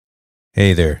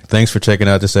Hey there. Thanks for checking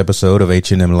out this episode of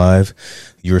H&M Live.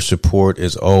 Your support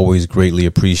is always greatly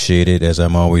appreciated, as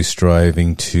I'm always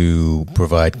striving to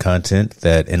provide content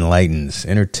that enlightens,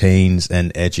 entertains,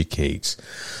 and educates.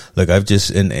 Look, I've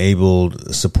just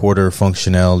enabled supporter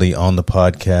functionality on the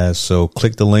podcast, so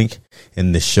click the link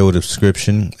in the show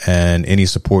description, and any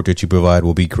support that you provide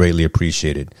will be greatly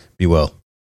appreciated. Be well.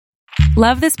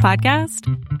 Love this podcast?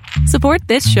 Support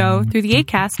this show through the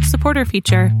Acast supporter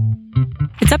feature.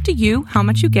 It's up to you how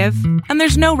much you give, and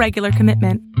there's no regular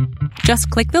commitment. Just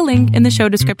click the link in the show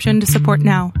description to support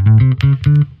now.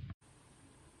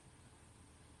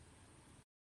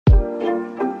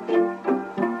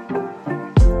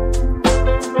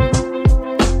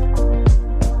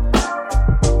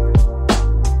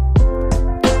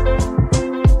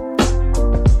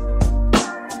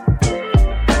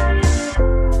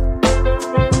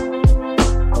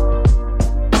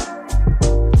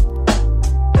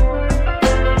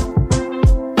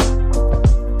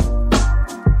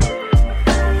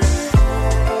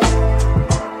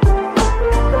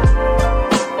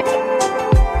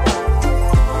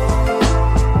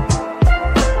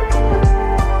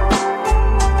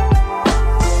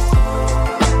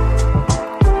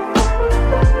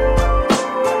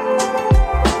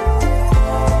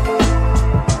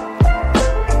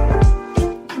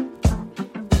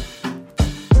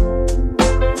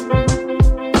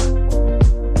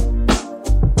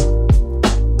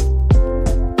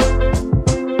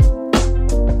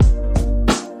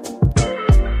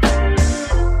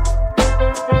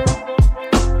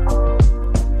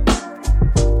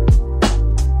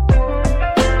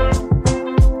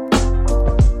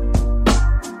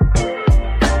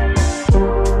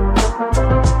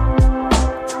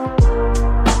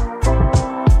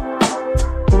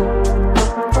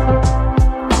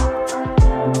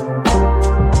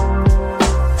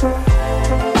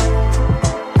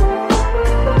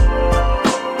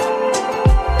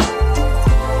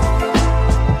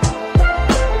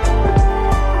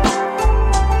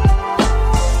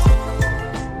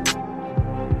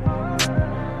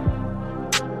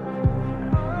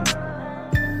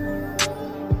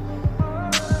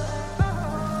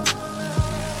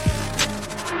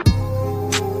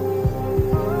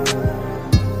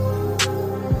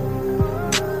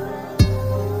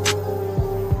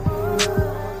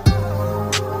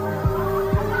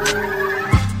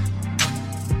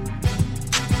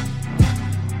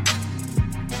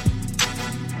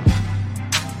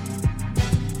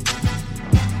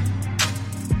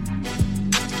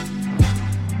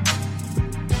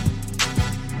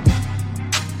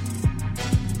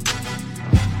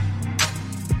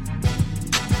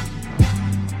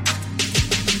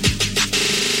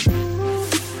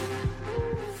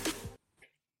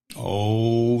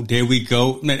 There we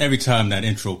go. Man, every time that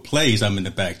intro plays, I'm in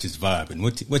the back just vibing.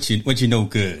 What you know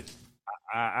good?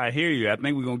 I hear you. I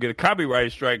think we're going to get a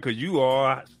copyright strike because you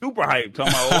are super hyped.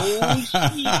 Talking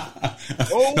about,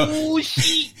 oh,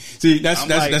 shit. See,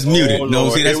 that's muted. Lord, no,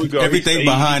 see, that's everything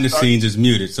behind the scenes is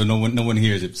muted, so no one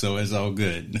hears it. So it's all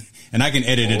good. And I can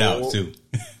edit it out, too.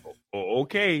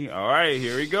 Okay. All right.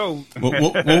 Here we go.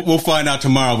 We'll find out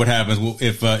tomorrow what happens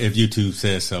if YouTube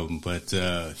says something. But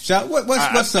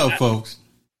what's up, folks?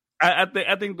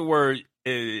 I think the word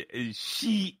is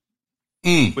she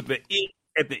with the it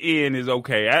at the end is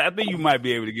okay. I think you might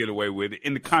be able to get away with it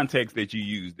in the context that you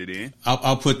used it in.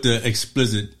 I'll put the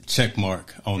explicit check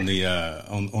mark on the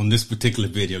on this particular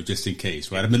video just in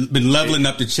case. Right, I've been leveling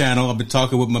up the channel. I've been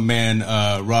talking with my man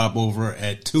Rob over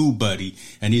at TubeBuddy,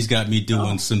 and he's got me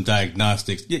doing some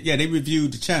diagnostics. Yeah, they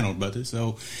reviewed the channel, brother.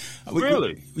 So.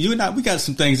 Really? You and I, we got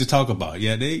some things to talk about.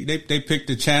 Yeah, they picked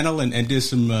the channel and did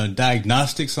some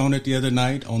diagnostics on it the other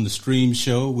night on the stream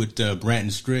show with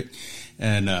Branton Strick.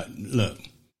 And look,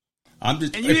 I'm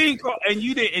just and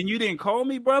you didn't call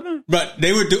me, brother. But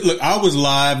they were look. I was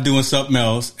live doing something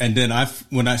else, and then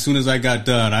as soon as I got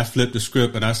done, I flipped the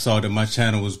script and I saw that my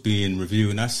channel was being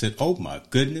reviewed, and I said, "Oh my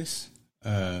goodness!"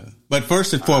 But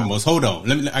first and foremost, hold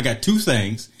on. I got two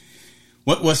things.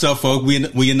 What's up, folks?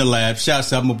 We in the lab.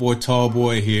 Shouts out my boy Tall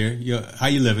Boy here. How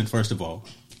you living, first of all?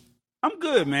 I'm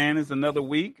good, man. It's another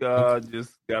week.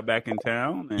 Just got back in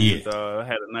town and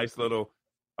had a nice little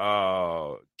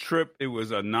trip. It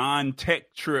was a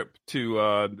non-tech trip to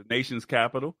the nation's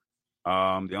capital.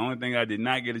 The only thing I did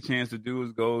not get a chance to do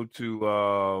is go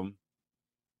to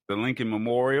the Lincoln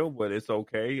Memorial, but it's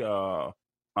okay.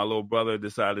 My little brother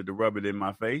decided to rub it in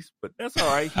my face, but that's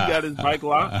all right. He got his bike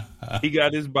locked. He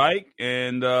got his bike,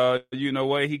 and you know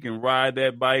what? He can ride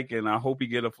that bike, and I hope he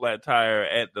get a flat tire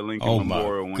at the Lincoln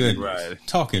Memorial when he rides.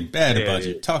 Talking bad about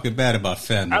you. Talking bad about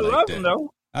family. I love him,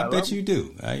 though. I bet you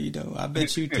do. I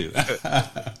bet you do.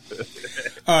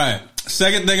 All right.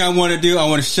 Second thing I want to do, I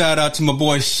want to shout out to my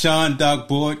boy Sean Doc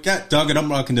Boyd. God dog it,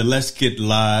 I'm rocking the Let's Get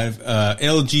Live,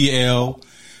 LGL,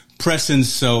 Pressing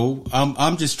So.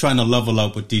 I'm just trying to level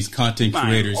up with these content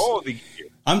creators.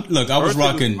 I was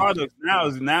rocking.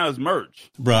 Now is merch,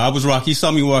 bro. I was rocking. You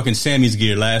saw me walking Sammy's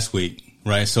gear last week.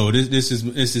 Right, so this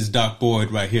is Doc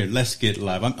Boyd right here. Let's Get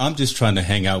Live. I'm just trying to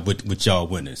hang out with y'all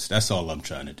winners. That's all I'm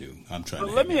trying to do.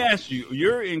 Let me ask you.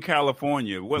 You're in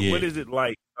California. What is it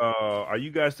like? Are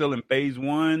you guys still in phase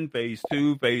 1, phase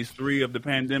 2, phase 3 of the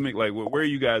pandemic? Like, where are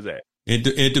you guys at?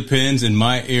 It depends. In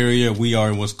my area, we are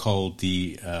in what's called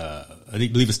the I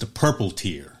believe it's the purple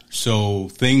tier. So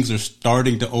things are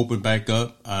starting to open back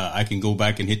up. I can go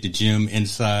back and hit the gym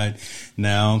inside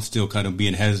now. I'm still kind of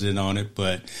being hesitant on it,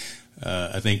 but.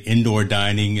 I think indoor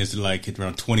dining is like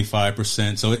around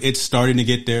 25%. So it's starting to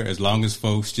get there as long as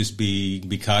folks just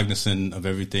be cognizant of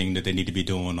everything that they need to be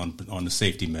doing on the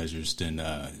safety measures, then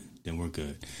we're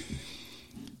good.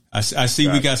 I see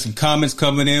we got some comments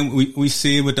coming in. We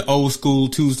see it with the old school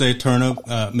Tuesday turn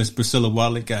up. Miss Priscilla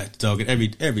Wallet got dog.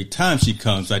 Every time she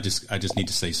comes, I just need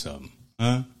to say something.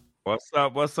 Huh?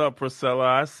 What's up, Priscilla?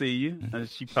 I see you.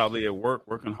 She probably at work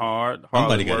working hard.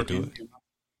 Somebody got to do it.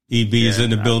 EB is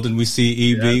in the building. We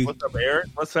see EB. Yeah. What's up, Eric?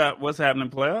 What's happening,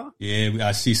 player? Yeah,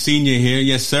 I see Senior here.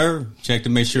 Yes, sir. Check to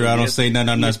make sure I don't say nothing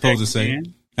I'm not supposed to say.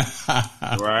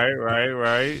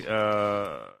 Right.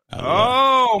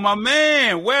 Oh, my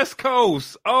man, West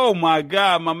Coast. Oh, my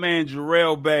God, my man,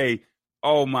 Jarrell Bay.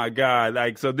 Oh, my God.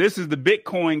 Like, so this is the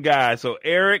Bitcoin guy. So,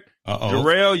 Eric,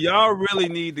 Jarrell, y'all really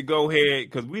need to go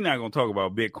ahead, because we're not going to talk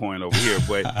about Bitcoin over here,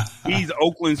 but he's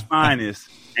Oakland's finest.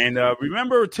 And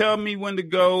remember, tell me when to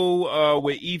go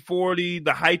with E40,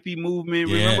 the hyphy movement.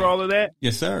 Yeah. Remember all of that?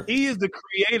 Yes, sir. He is the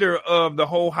creator of the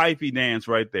whole hyphy dance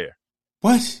right there.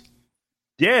 What?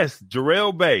 Yes,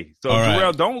 Jarrell Bay. So,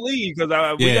 Jarrell, don't leave, because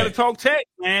we got to talk tech,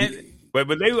 man. But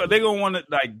they gonna want to,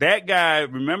 like, that guy.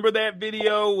 Remember that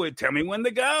video with "Tell me when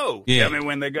to go"? Yeah. Tell me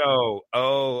when to go. He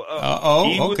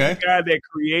was the guy that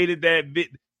created that bit.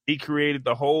 He created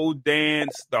the whole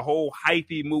dance, the whole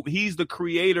hyphy move. He's the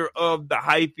creator of the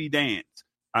hyphy dance.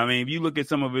 I mean, if you look at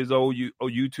some of his old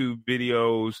YouTube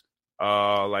videos,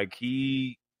 like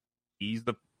he's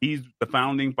the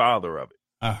founding father of it.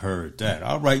 I heard that.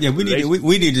 All right, yeah, we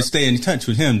need to stay in touch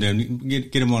with him. Then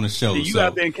get him on the show. You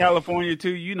out there in California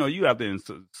too? You know, you out there in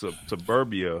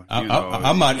suburbia.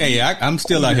 I'm out. Hey, I'm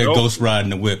still out here ghost riding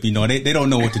the whip. You know, they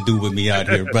don't know what to do with me out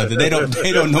here, brother. They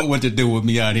don't know what to do with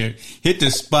me out here. Hit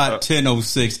the spot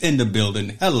 1006 in the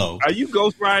building. Hello. Are you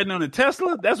ghost riding on a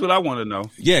Tesla? That's what I want to know.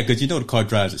 Yeah, because you know the car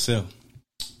drives itself.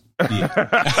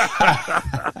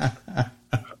 Yeah.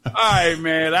 All right,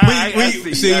 man.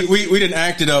 We didn't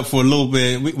act it up for a little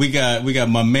bit. We got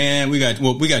my man. We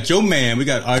got your man. We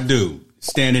got our dude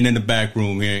standing in the back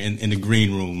room here in the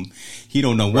green room. He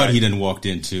don't know what he done walked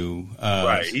into.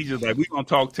 Right. He's just like, we gonna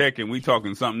talk tech and we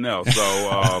talking something else.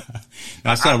 So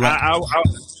that's all right.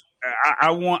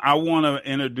 I want to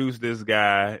introduce this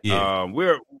guy. Yeah.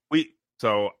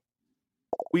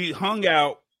 We hung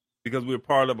out because we're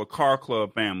part of a car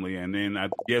club family, and then I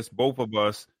guess both of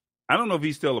us. I don't know if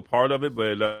he's still a part of it,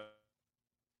 but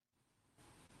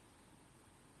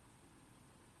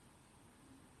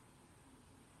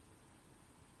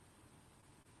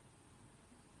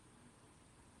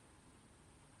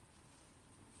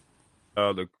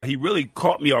he really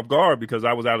caught me off guard because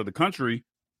I was out of the country,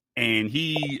 and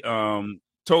he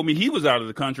told me he was out of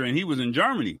the country and he was in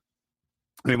Germany.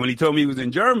 And when he told me he was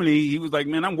in Germany, he was like,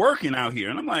 "Man, I'm working out here,"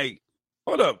 and I'm like,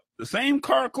 "Hold up, the same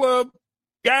car club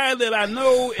guy that I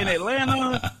know in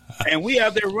Atlanta, and we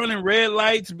out there running red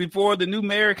lights before the new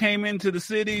mayor came into the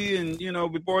city, and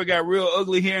before it got real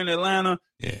ugly here in Atlanta.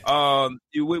 Yeah.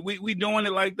 We doing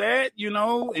it like that,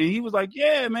 And he was like,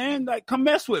 "Yeah, man, like come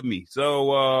mess with me."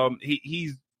 So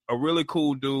he's a really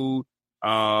cool dude,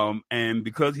 and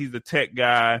because he's a tech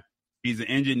guy, he's an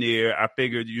engineer. I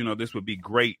figured this would be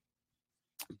great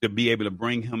to be able to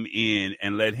bring him in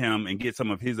and let him and get some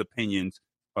of his opinions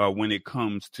when it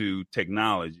comes to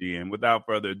technology. And without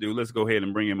further ado, let's go ahead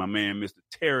and bring in my man, Mr.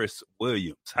 Terrence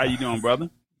Williams. How you doing, brother?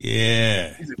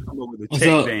 Yeah. He's come over with the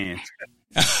tech dance.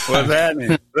 What's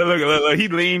happening? Look, he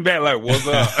leaned back like, "What's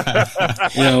up?"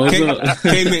 Yeah, what's up?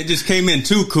 Came in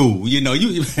too cool.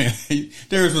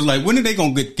 Terrence was like, "When are they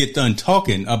gonna get done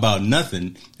talking about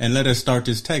nothing and let us start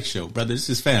this tech show, brother? This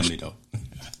is family, though."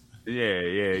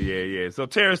 Yeah. So,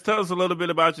 Terrence, tell us a little bit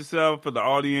about yourself for the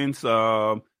audience.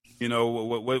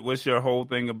 What's your whole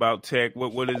thing about tech?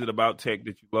 What is it about tech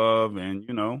that you love? And,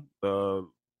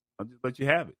 I'll just let you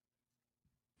have it.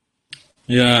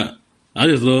 Yeah, I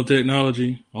just love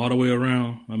technology all the way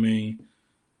around. I mean,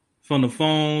 from the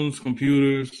phones,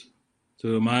 computers,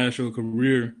 to my actual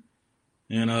career.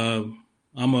 And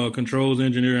I'm a controls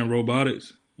engineer in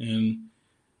robotics, and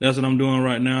that's what I'm doing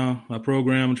right now. I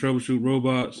program and troubleshoot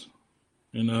robots,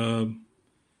 and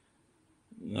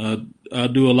I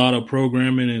do a lot of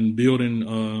programming and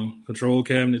building control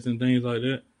cabinets and things like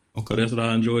that. Okay. So that's what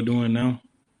I enjoy doing now.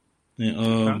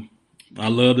 And I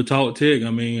love to talk tech. I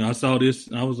mean, I saw this,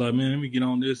 and I was like, man, let me get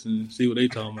on this and see what they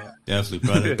talking about. Definitely,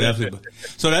 brother. Definitely.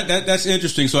 So that's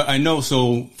interesting. So I know.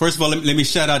 So first of all, let me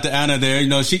shout out to Anna there. You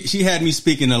know, she had me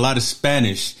speaking a lot of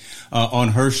Spanish on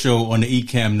her show on the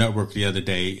Ecamm Network the other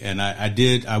day, and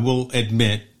I will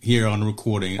admit here on the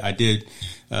recording, I did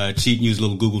cheat and use a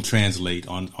little Google Translate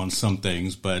on some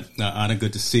things. But Anna,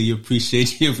 good to see you.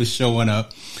 Appreciate you for showing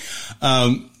up.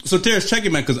 So Terrence, check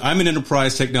it, man, because I'm in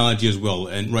enterprise technology as well.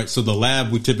 And right, so the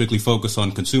lab, we typically focus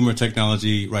on consumer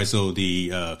technology, right? So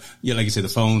the, like you said, the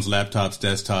phones, laptops,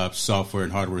 desktops, software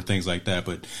and hardware, things like that.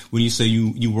 But when you say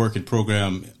you work and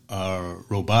program,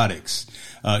 robotics,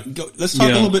 let's talk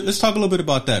a little bit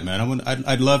about that, man.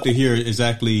 I'd love to hear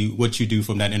exactly what you do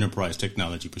from that enterprise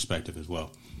technology perspective as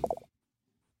well.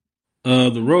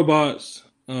 The robots,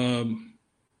 I've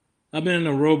been in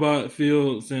the robot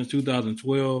field since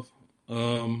 2012.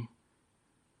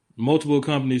 Multiple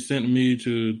companies sent me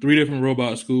to 3 different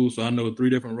robot schools, so I know 3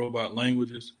 different robot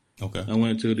languages. Okay. I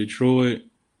went to Detroit,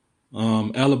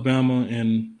 Alabama,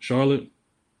 and Charlotte.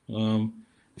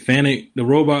 Fanuc, the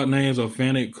robot names are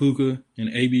Fanuc, KUKA, and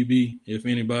ABB, if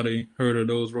anybody heard of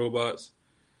those robots.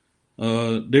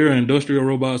 They're industrial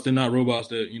robots. They're not robots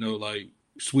that, like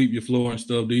sweep your floor and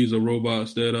stuff. These are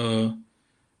robots that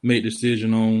make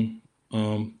decision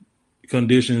on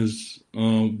conditions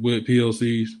with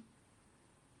PLCs.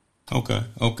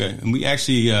 Okay. And we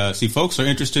actually see folks are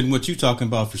interested in what you're talking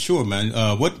about for sure, man.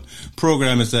 What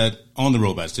program is that on the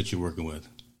robots that you're working with?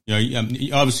 You're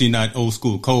obviously not old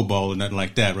school COBOL or nothing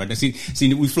like that, right?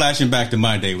 See, we flashing back to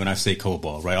my day when I say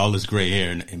COBOL, right? All this gray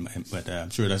hair, but I'm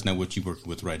sure that's not what you're working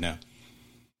with right now.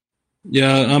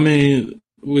 Yeah, I mean,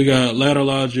 we got ladder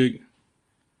logic,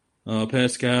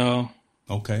 Pascal.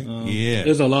 Okay, yeah.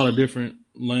 There's a lot of different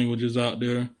languages out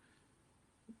there.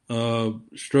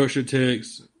 Structured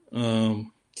text.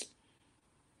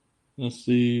 Let's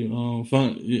see.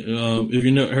 If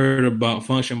you never heard about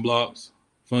function block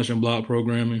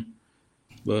programming,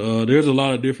 but there's a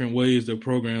lot of different ways to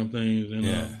program things, and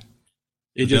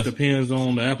it just depends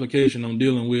on the application I'm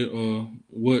dealing with or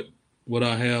what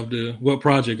I have what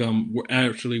project I'm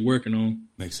actually working on.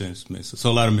 Makes sense. So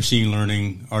a lot of machine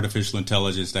learning, artificial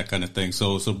intelligence, that kind of thing.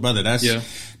 So brother,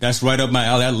 that's right up my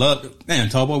alley. I love, man,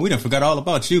 Tallboy, we done forgot all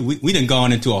about you. We done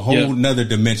gone into a whole nother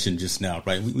dimension just now,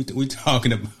 right? We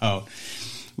talking about,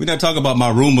 we're not talking about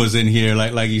my Roombas in here,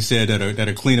 like you said, that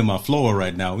are cleaning my floor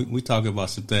right now. We talking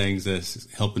about some things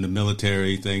that's helping the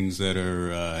military, things that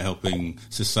are helping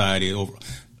society over.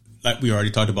 Like we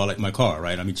already talked about, like my car,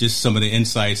 right? I mean, just some of the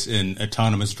insights in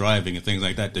autonomous driving and things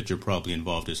like that you're probably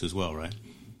involved in as well, right?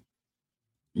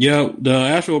 Yeah, the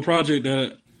actual project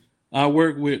that I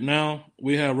work with now,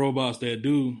 we have robots that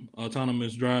do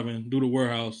autonomous driving, do the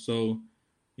warehouse. So,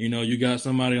 you got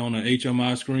somebody on an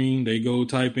HMI screen, they go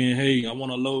type in, hey, I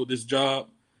want to load this job.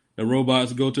 The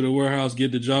robots go to the warehouse,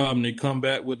 get the job, and they come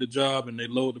back with the job and they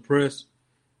load the press.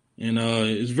 And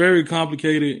it's very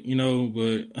complicated,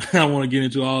 but I don't want to get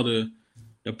into all the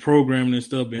programming and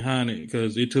stuff behind it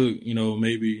because it took,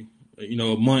 maybe,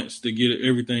 months to get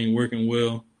everything working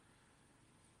well.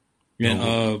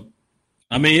 And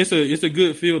I mean, it's a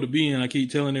good field to be in. I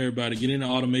keep telling everybody, get in the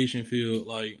automation field.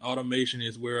 Like, automation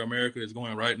is where America is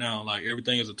going right now. Like,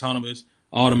 everything is autonomous,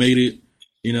 automated.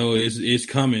 It's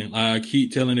coming. I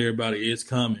keep telling everybody it's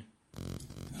coming.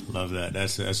 Love that.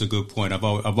 That's a good point. I've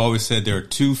always said there are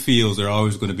 2 fields that are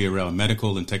always going to be around: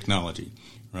 medical and technology,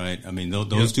 right? I mean,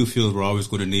 those 2 fields we're always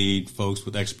going to need folks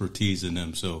with expertise in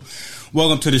them. So,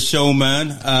 welcome to the show,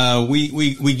 man.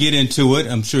 We get into it.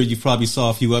 I'm sure you probably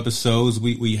saw a few episodes.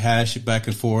 We hash back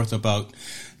and forth about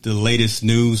the latest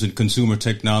news in consumer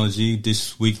technology.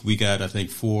 This week we got, I think,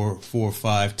 4 or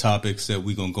 5 topics that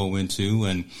we're gonna go into,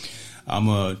 and I'm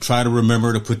gonna try to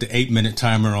remember to put the 8-minute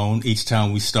timer on each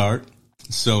time we start.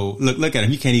 So look at him.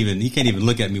 He can't even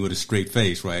look at me with a straight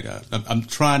face, right? I'm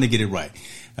trying to get it right.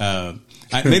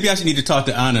 Maybe I should need to talk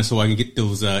to Anna so I can get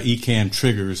those Ecamm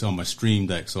triggers on my Stream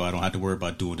Deck so I don't have to worry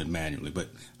about doing it manually. But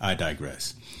I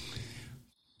digress.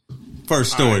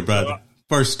 First story, right, brother.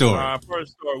 First story.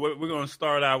 We're going to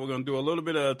start out. We're going to do a little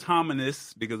bit of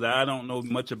autonomous because I don't know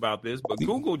much about this. But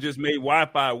Google just made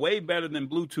Wi-Fi way better than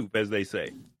Bluetooth, as they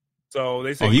say. So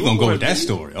they say. Oh, you're going to go with that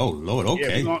story? Oh, Lord.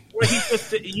 Okay. Yeah,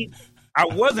 I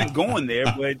wasn't going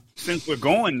there, but since we're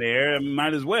going there, I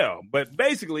might as well. But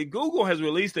basically, Google has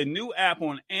released a new app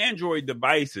on Android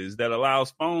devices that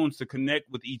allows phones to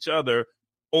connect with each other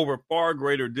over far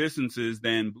greater distances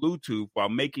than Bluetooth, while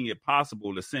making it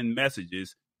possible to send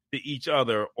messages to each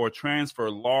other or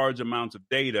transfer large amounts of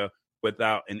data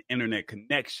without an internet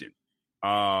connection.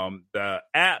 The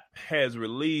app has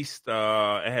released,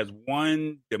 it has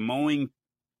the mowing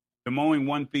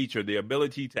one feature, the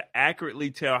ability to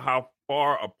accurately tell how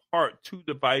far apart two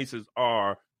devices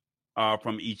are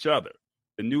from each other.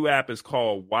 The new app is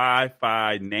called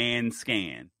Wi-Fi NAN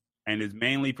Scan and is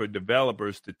mainly for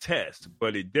developers to test,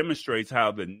 but it demonstrates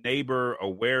how the neighbor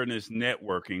awareness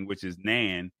networking, which is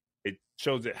NAN, it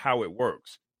shows it how it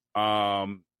works.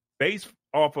 Based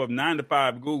off of 9 to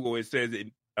 5 Google, it says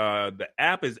the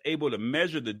app is able to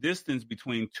measure the distance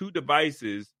between two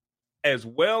devices, as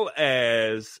well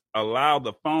as allow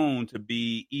the phone to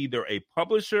be either a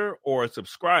publisher or a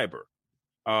subscriber.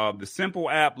 The simple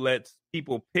app lets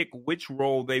people pick which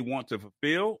role they want to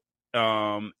fulfill,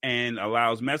 and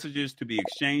allows messages to be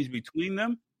exchanged between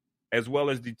them, as well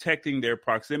as detecting their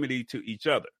proximity to each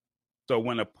other. So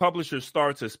when a publisher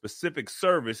starts a specific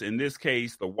service, in this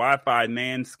case, the Wi-Fi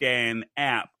NAN Scan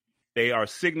app, they are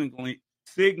signaling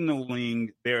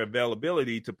their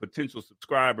availability to potential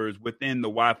subscribers within the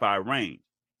Wi-Fi range.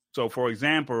 So, for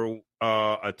example,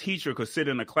 a teacher could sit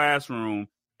in a classroom,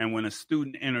 and when a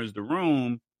student enters the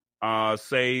room,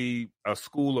 say a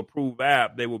school-approved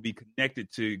app, they will be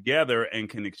connected together and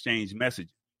can exchange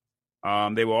messages.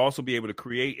 They will also be able to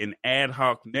create an ad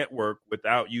hoc network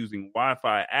without using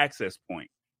Wi-Fi access point.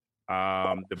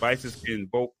 Devices can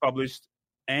both publish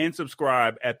and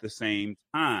subscribe at the same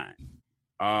time.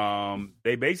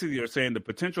 They basically are saying the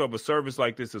potential of a service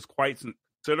like this is quite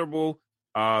considerable,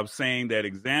 saying that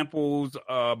examples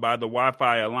by the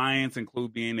Wi-Fi Alliance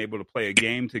include being able to play a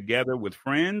game together with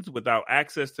friends without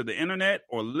access to the internet,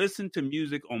 or listen to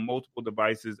music on multiple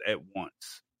devices at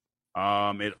once.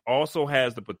 It also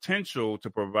has the potential to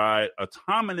provide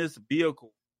autonomous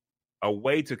vehicles a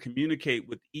way to communicate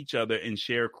with each other and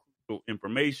share crucial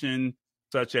information,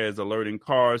 such as alerting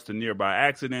cars to nearby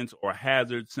accidents or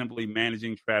hazards, simply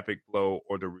managing traffic flow,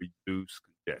 or to reduce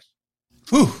congestion.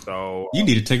 Whew. So you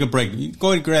need to take a break. Go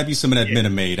ahead and grab you some of that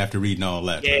Minute Maid after reading all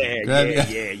that. Yeah.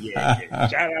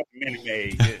 Shout out to Minute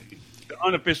Maid, the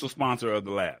unofficial sponsor of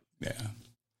the lab. Yeah.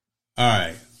 All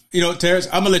right. Terrence,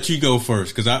 I'm gonna let you go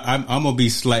first because I'm gonna be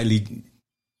slightly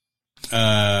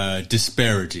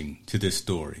disparaging to this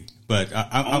story, but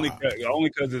only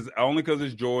because it's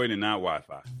Droid and not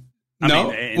Wi-Fi.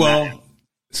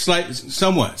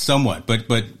 Somewhat. But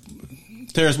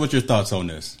Terrence, what's your thoughts on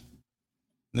this?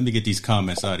 Let me get these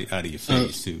comments out of your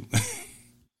face too.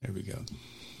 There we go.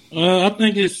 I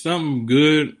think it's something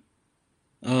good.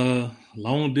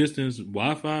 Long distance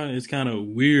Wi-Fi is kind of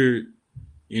weird,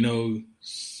 hearing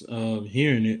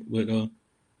it, but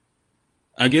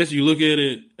I guess you look at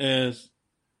it as,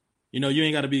 you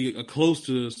ain't got to be close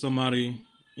to somebody.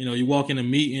 You walk in a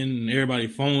meeting and everybody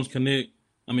phones connect.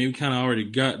 I mean, we kind of already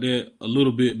got that a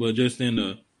little bit, but just in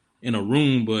a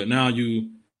room. But now you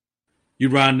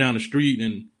riding down the street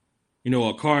and,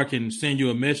 a car can send you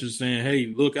a message saying,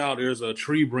 hey, look out, there's a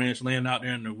tree branch laying out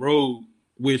there in the road,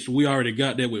 which we already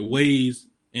got that with Waze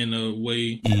in a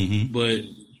way. Mm-hmm. But,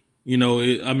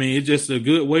 it's just a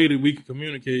good way that we can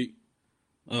communicate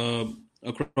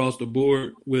across the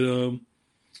board with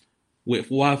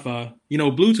Wi-Fi.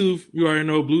 Bluetooth, you already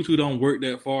know Bluetooth don't work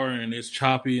that far and it's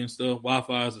choppy and stuff.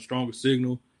 Wi-Fi is a stronger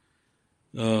signal.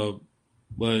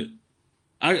 But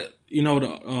I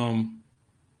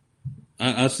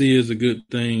see it as a good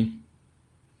thing.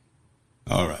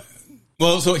 All right.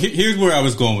 Well, so here's where I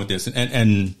was going with this.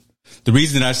 And the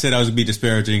reason I said I was going to be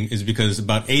disparaging is because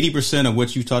about 80% of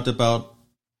what you talked about,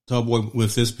 Tallboy,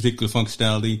 with this particular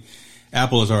functionality,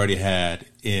 Apple has already had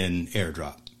in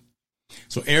AirDrop.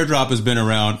 So AirDrop has been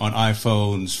around on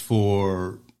iPhones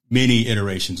for many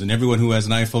iterations, and everyone who has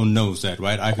an iPhone knows that,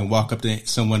 right? I can walk up to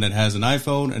someone that has an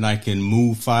iPhone and I can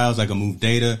move files, I can move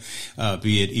data,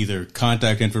 be it either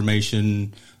contact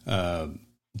information,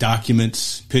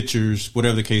 documents, pictures,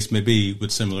 whatever the case may be, with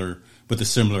a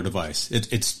similar device.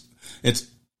 It's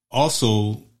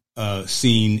also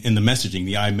seen in the messaging,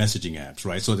 the iMessaging apps,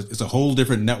 right? So it's a whole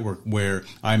different network where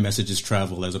iMessages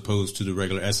travel as opposed to the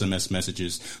regular SMS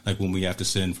messages, like when we have to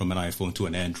send from an iPhone to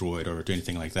an Android or to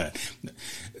anything like that.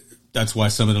 That's why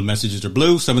some of the messages are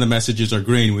blue, some of the messages are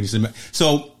green when you send.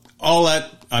 So all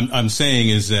that I'm saying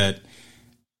is that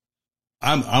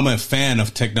I'm a fan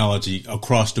of technology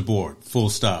across the board, full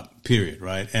stop, period,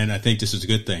 right? And I think this is a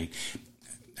good thing.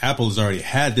 Apple has already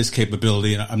had this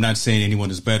capability, and I'm not saying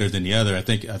anyone is better than the other. I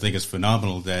think it's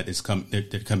phenomenal that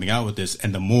they're coming out with this,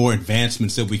 and the more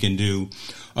advancements that we can do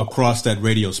across that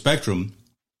radio spectrum,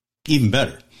 even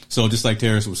better. So just like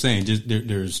Terrace was saying,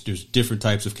 there's different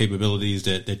types of capabilities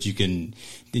that they can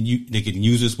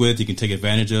use this with. You can take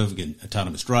advantage of, again,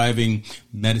 autonomous driving,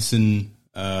 medicine,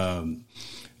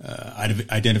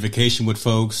 identification with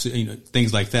folks,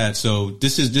 things like that. So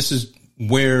this is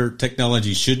where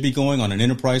technology should be going on an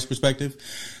enterprise perspective.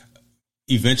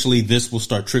 Eventually, this will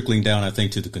start trickling down, I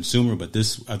think, to the consumer. But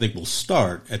this, I think, will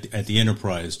start at the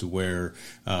enterprise, to where,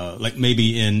 like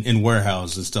maybe in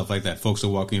warehouses and stuff like that, folks are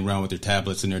walking around with their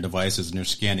tablets and their devices, and they're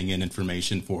scanning in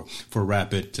information for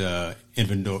rapid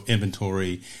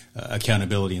inventory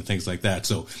accountability and things like that.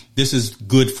 So this is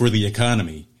good for the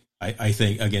economy, I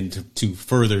think, again, to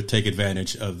further take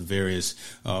advantage of the various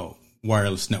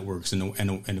wireless networks and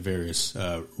the various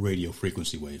radio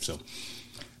frequency waves. So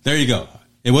there you go.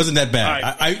 It wasn't that bad.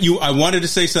 Right. I wanted to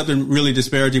say something really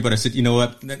disparaging, but I said, you know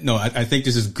what? No, I think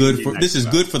this is good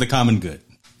for the common good.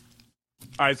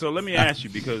 All right, so let me ask you,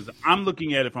 because I'm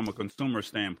looking at it from a consumer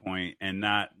standpoint and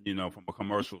not, from a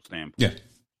commercial standpoint. Yeah.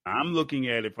 I'm looking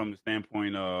at it from the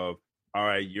standpoint of, all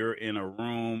right, you're in a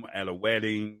room at a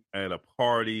wedding, at a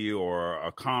party, or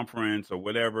a conference or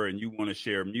whatever, and you want to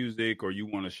share music or you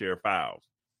want to share files.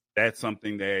 That's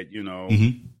something that,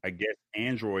 I guess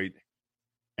Android,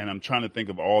 and I'm trying to think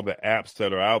of all the apps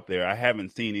that are out there. I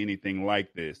haven't seen anything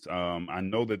like this. I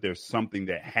know that there's something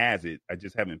that has it. I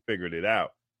just haven't figured it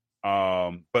out.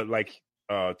 But like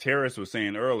Terrace was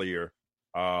saying earlier,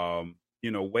 Waze,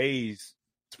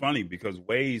 it's funny because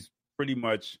Waze, pretty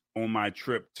much on my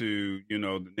trip to,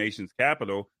 the nation's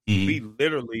capital, we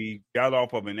literally got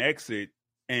off of an exit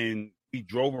and we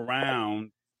drove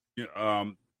around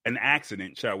an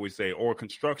accident, shall we say, or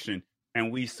construction,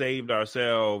 and we saved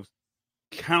ourselves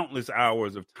countless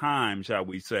hours of time, shall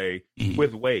we say,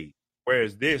 with Waze.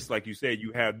 Whereas this, like you said,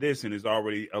 you have this and it's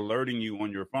already alerting you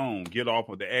on your phone. Get off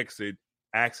of the exit.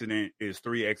 Accident is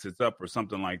 3 exits up or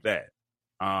something like that.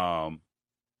 I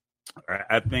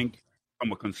think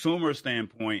from a consumer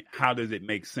standpoint, how does it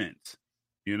make sense?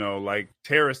 Like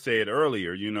Tara said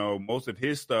earlier, most of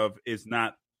his stuff is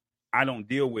not, I don't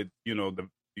deal with,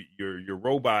 your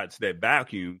robots that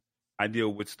vacuum. I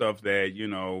deal with stuff that,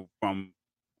 from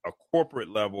a corporate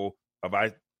level, if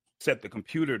I set the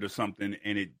computer to something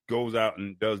and it goes out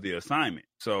and does the assignment.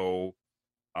 So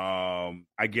I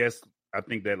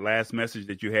think that last message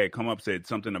that you had come up said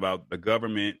something about the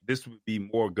government. This would be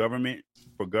more government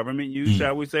for government use,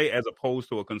 shall we say, as opposed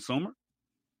to a consumer.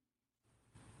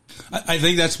 I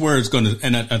think that's where it's going to,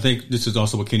 and I think this is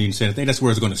also what Kenyon said. I think that's where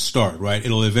it's going to start, right?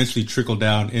 It'll eventually trickle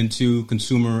down into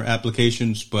consumer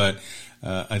applications, but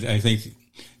I think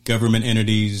government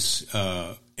entities,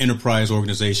 enterprise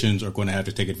organizations are going to have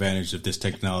to take advantage of this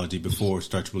technology before it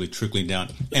starts really trickling down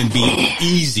and be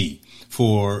easy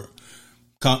for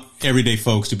everyday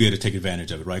folks to be able to take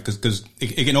advantage of it, right? Because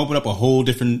it can open up a whole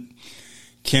different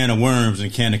can of worms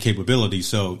and a can of capabilities.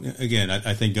 So again,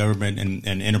 I think government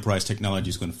and enterprise technology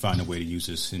is going to find a way to use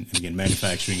this in, again,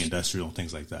 manufacturing, industrial,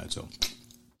 things like that. So,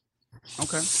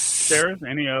 okay, Sarah,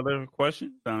 any other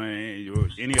questions?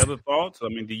 Any other thoughts?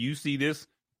 Do you see this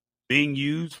being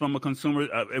used from a consumer?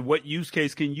 What use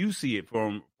case can you see it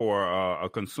for a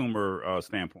consumer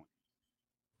standpoint?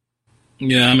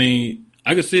 Yeah,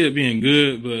 I could see it being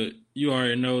good, but you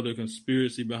already know the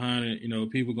conspiracy behind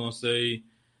it. People gonna say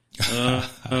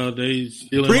they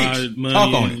stealing my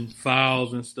money and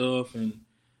files and stuff, and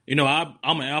I'm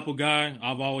an Apple guy.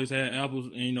 I've always had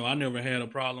Apples, and I never had a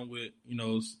problem with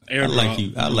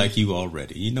AirDrop. I like you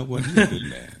already. You know what? You're a good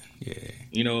man.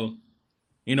 Yeah.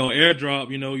 AirDrop,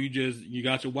 you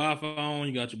got your Wi-Fi on,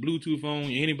 you got your Bluetooth on,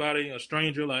 anybody, a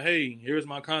stranger, like, hey, here's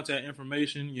my contact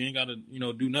information. You ain't got to,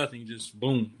 do nothing. Just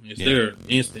boom, it's there,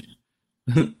 instant.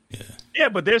 Yeah,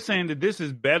 but they're saying that this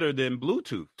is better than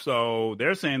Bluetooth. So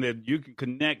they're saying that you can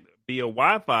connect via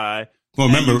Wi-Fi. Well,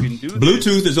 remember,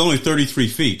 Bluetooth is only 33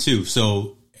 feet too.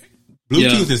 So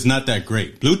Bluetooth is not that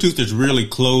great. Bluetooth is really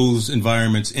closed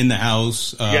environments in the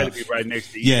house. You got to be right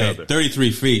next to each other.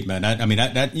 33 feet, man.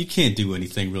 That you can't do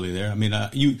anything really there.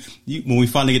 You when we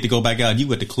finally get to go back out,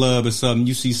 you at the club or something,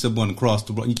 you see someone across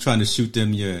the road, you trying to shoot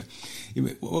them.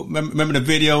 Remember the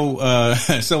video?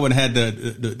 Someone had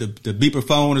the beeper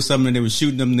phone or something, and they were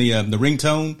shooting them the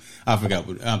ringtone. I forgot.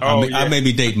 I may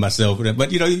be dating myself,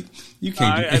 but you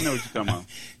can't. I know what you're talking about.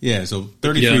 Yeah, so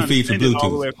 33 feet for Bluetooth. All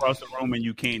the way across the room, and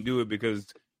you can't do it because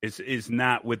it's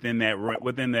not within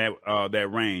that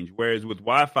range. Whereas with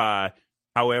Wi-Fi,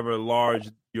 however large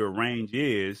your range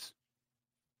is,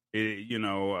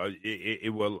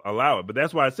 it will allow it. But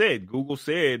that's why I said Google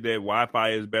said that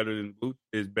Wi-Fi is better than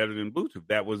Bluetooth.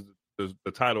 That was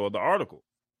the title of the article.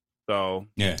 So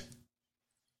yeah,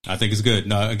 I think it's good.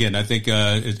 No, again, I think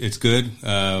it's good.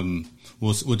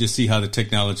 We'll just see how the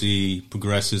technology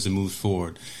progresses and moves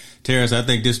forward. Terrence, I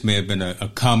think this may have been a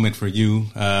comment for you.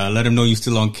 Let them know you're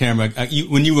still on camera.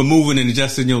 When you were moving and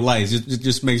adjusting your lights,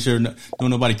 just make sure don't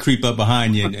nobody creep up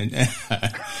behind you and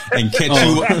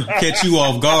catch you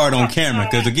off guard on camera.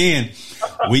 Because again,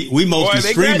 we mostly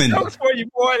streaming. They got jokes for you,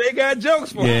 boy. They got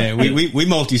jokes for you. Yeah, we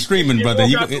mostly streaming, brother.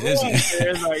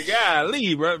 It's like,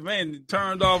 golly, bro, man,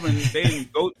 turned off and they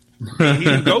didn't go. He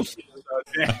didn't go.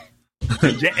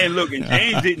 And look, and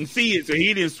James didn't see it, so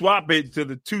he didn't swap it to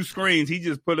the two screens. He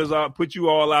just put you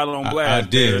all out on blast. I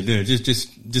did.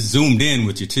 Just zoomed in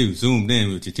with you too.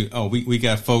 Oh, we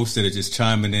got folks that are just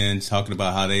chiming in, talking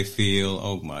about how they feel.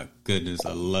 Oh my goodness,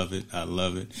 I love it.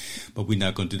 But we're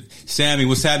not going to do it. Sammy,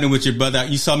 what's happening with your brother?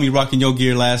 You saw me rocking your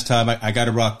gear last time. I got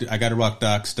to rock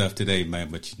Doc stuff today, man.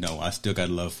 But I still got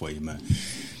love for you, man.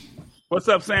 What's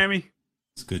up, Sammy?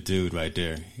 It's a good dude right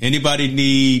there. Anybody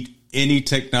need any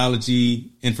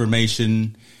technology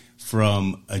information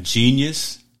from a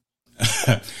genius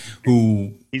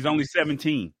who he's only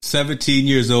 17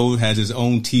 years old, has his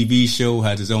own TV show,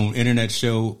 has his own internet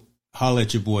show, holla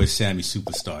at your boy Sammy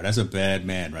Superstar. That's a bad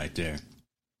man right there.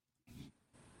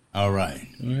 All right.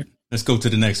 Let's go to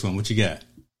the next one. What you got?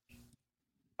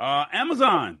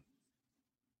 Amazon.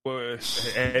 Well,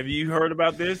 have you heard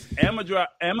about this?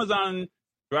 Amazon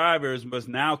drivers must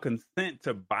now consent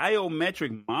to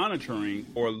biometric monitoring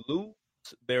or lose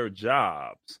their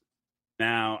jobs.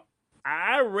 Now,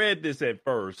 I read this at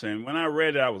first, and when I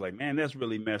read it, I was like, man, that's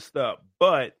really messed up.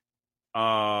 But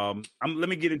let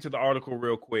me get into the article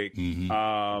real quick. Mm-hmm.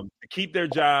 To keep their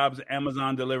jobs,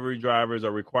 Amazon delivery drivers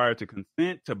are required to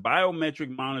consent to biometric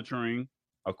monitoring,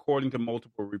 according to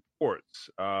multiple reports.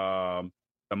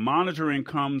 The monitoring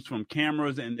comes from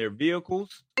cameras in their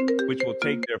vehicles, which will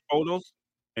take their photos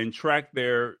and track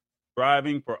their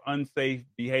driving for unsafe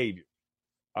behavior.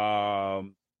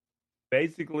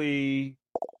 Basically,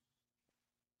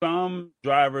 some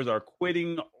drivers are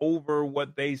quitting over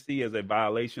what they see as a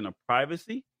violation of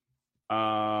privacy.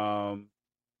 And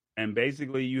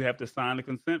basically, you have to sign a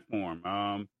consent form.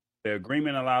 The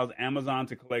agreement allows Amazon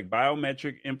to collect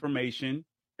biometric information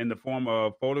in the form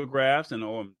of photographs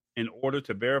and in order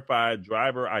to verify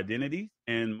driver identities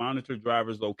and monitor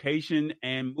drivers' location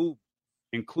and movement,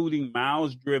 including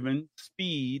miles driven,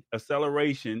 speed,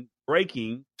 acceleration,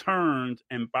 braking, turns,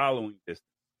 and following distance.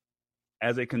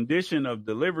 As a condition of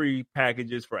delivery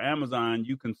packages for Amazon,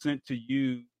 you consent to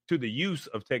the use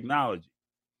of technology.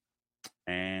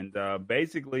 And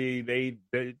basically, they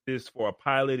did this for a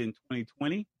pilot in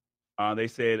 2020. They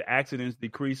said accidents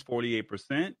decreased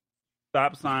 48%,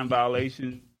 stop sign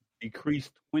violations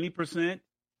decreased 20%,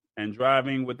 and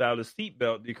driving without a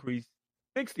seatbelt decreased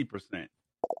 60%.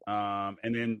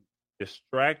 And then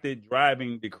distracted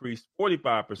driving decreased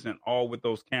 45%, all with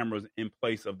those cameras in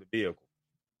place of the vehicle.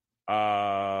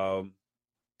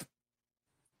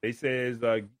 They says,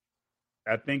 I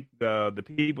think the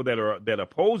people that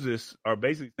oppose this are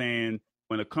basically saying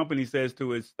when a company says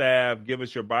to its staff, "Give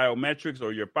us your biometrics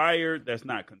or you're fired," that's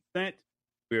not consent.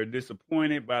 We are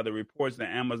disappointed by the reports that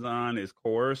Amazon is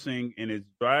coercing in its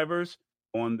drivers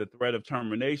on the threat of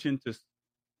termination to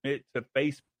submit to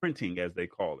face printing, as they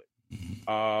call it.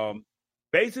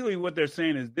 Basically, what they're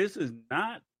saying is this is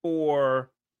not for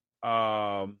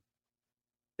the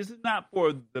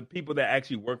people that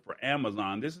actually work for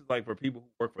Amazon. This is like for people who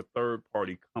work for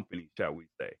third-party companies, shall we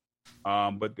say.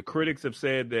 But the critics have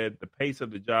said that the pace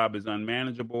of the job is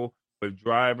unmanageable, with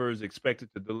drivers expected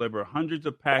to deliver hundreds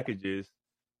of packages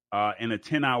in a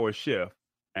 10-hour shift.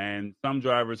 And some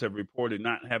drivers have reported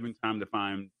not having time to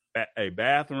find a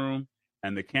bathroom,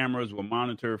 and the cameras will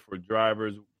monitor for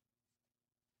drivers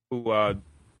who,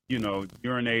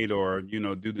 urinate or,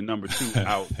 do the number 2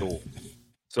 outdoor.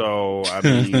 So, I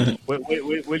mean,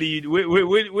 what do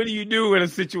you do in a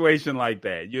situation like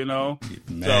that?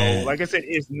 Man. So, like I said,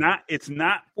 it's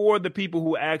not for the people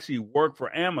who actually work for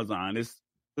Amazon.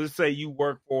 Let's say you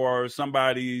work for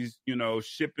somebody's,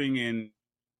 shipping and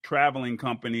traveling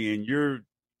company, and you're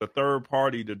the third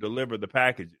party to deliver the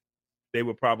packages. They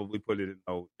would probably put it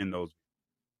in those.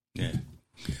 Yeah.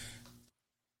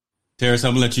 Terrence,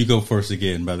 I'm gonna let you go first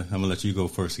again, brother.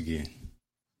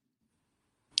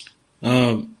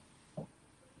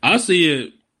 I see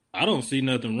it. I don't see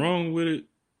nothing wrong with it.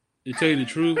 To tell you the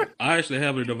truth, I actually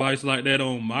have a device like that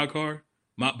on my car,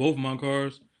 both of my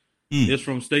cars, It's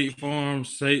from State Farm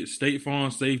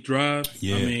Safe Drive.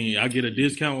 Yeah. I mean, I get a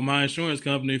discount with my insurance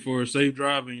company for safe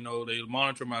driving. You know, they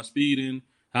monitor my speeding,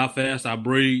 how fast I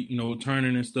brake, you know,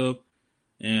 turning and stuff.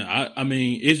 And I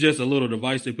mean, it's just a little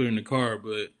device they put in the car,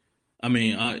 but I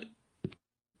mean,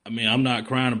 I'm not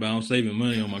crying about saving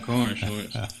money on my car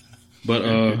insurance. But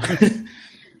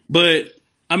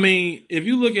I mean, if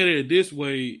you look at it this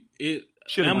way,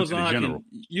 Amazon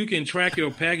you can track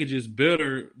your packages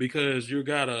better because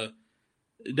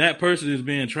that person is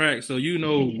being tracked, so you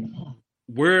know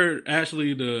where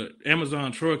actually the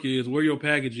Amazon truck is, where your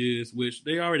package is, which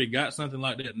they already got something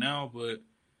like that now. But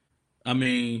I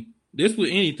mean, this with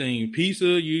anything, pizza,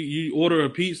 you order a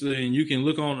pizza and you can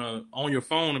look on your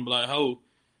phone and be like, oh,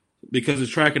 because it's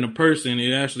tracking a person,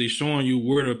 it actually showing you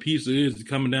where the pizza is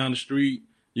coming down the street.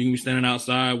 You can be standing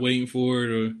outside waiting for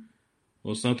it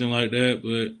or something like that.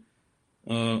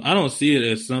 But I don't see it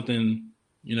as something,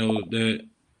 you know, that.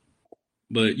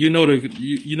 But you know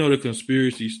the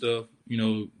conspiracy stuff. You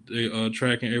know, they are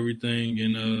tracking everything,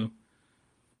 and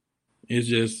it's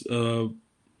just I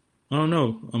don't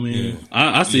know. I mean,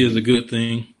 I see it as a good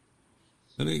thing.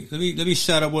 Let me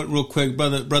shout out real quick,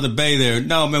 brother Bay there.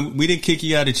 No, man, we didn't kick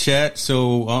you out of chat,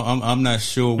 so I'm not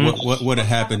sure what had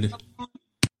happened.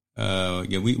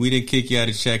 We didn't kick you out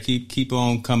of chat. Keep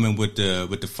on coming with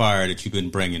the fire that you've been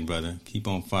bringing, brother. Keep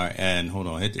on fire. And hold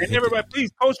on, everybody,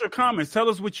 please post your comments. Tell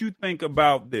us what you think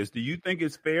about this. Do you think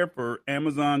it's fair for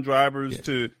Amazon drivers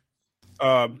to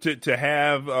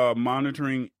have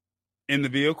monitoring in the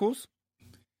vehicles?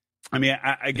 I mean,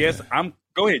 I guess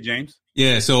Go ahead, James.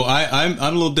 Yeah, so I'm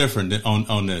a little different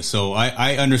on this. So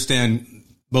I understand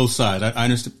both sides. I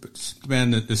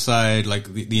understand the side,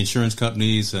 like the insurance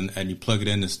companies and you plug it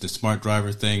in, the smart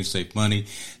driver thing, save money.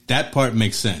 That part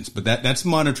makes sense. But that's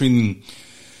monitoring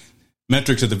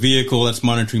metrics of the vehicle. That's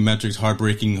monitoring metrics, hard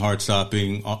braking, hard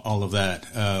stopping, all of that.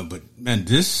 But man,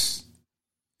 this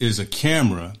is a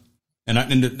camera.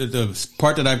 And the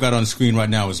part that I've got on the screen right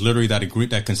now is literally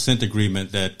that consent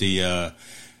agreement that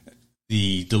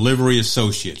the delivery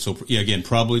associate. So again,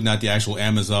 probably not the actual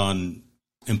Amazon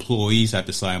employees have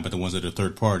to sign, but the ones that are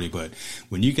third party. But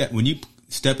when you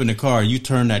step in the car, you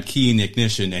turn that key in the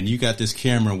ignition, and you got this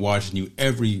camera watching you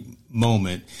every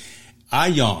moment. I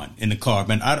yawn in the car,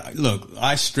 man.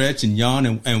 I stretch and yawn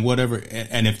and whatever.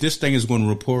 And if this thing is going to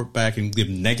report back and give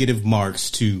negative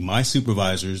marks to my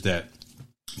supervisors that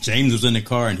James was in the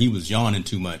car and he was yawning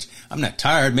too much, I'm not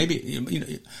tired.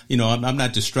 Maybe I'm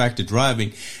not distracted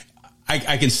driving.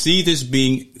 I can see this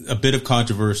being a bit of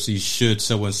controversy should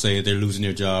someone say they're losing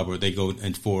their job or they go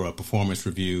in for a performance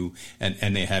review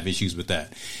and they have issues with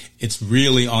that. It's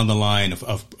really on the line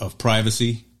of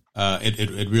privacy.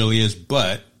 It really is.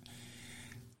 But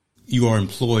you are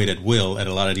employed at will at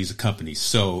a lot of these companies.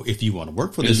 So if you want to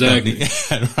work for this company,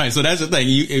 right? So that's the thing.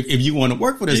 If you want to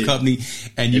work for this company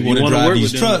and you want to drive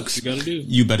these trucks,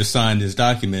 you better sign this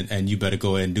document and you better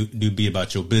go ahead and be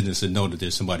about your business and know that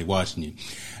there's somebody watching you.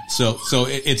 So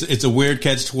it's a weird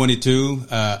catch-22.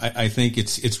 I think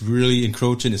it's really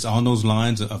encroaching. It's on those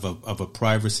lines of a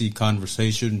privacy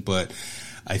conversation, but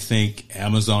I think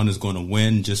Amazon is going to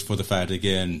win just for the fact,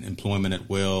 again, employment at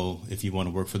will. If you want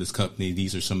to work for this company,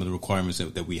 these are some of the requirements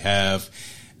that we have,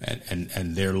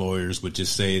 and their lawyers would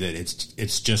just say that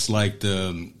it's just like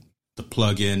the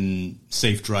plug-in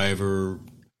safe driver,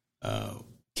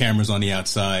 cameras on the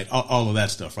outside, all of that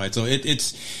stuff, right? So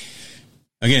it's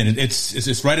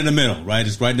right in the middle, right?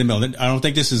 It's right in the middle. I don't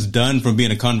think this is done from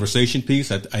being a conversation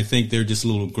piece. I think they're just a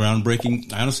little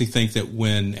groundbreaking. I honestly think that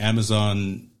when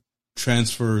Amazon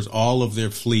transfers all of their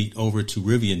fleet over to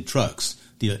Rivian trucks,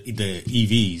 the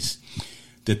EVs,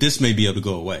 that this may be able to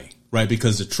go away, right?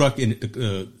 Because the truck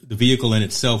the vehicle in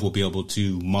itself will be able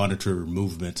to monitor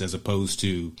movements as opposed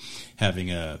to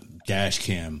having a dash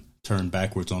cam turned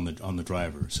backwards on the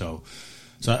driver. So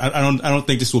I don't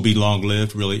think this will be long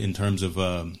lived, really, in terms of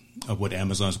what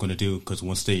Amazon's going to do. Because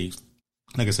once they,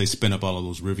 like I say, spin up all of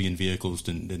those Rivian vehicles,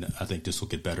 then I think this will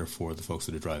get better for the folks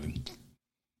that are driving.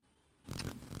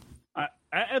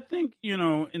 I think, in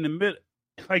the mid,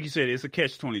 like you said, it's a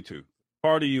catch-22.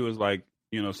 Part of you is like,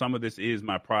 some of this is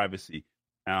my privacy.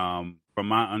 From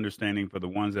my understanding, for the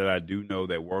ones that I do know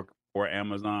that work for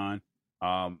Amazon,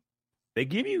 they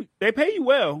pay you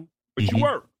well, but you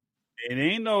work. It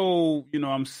ain't no,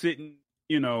 I'm sitting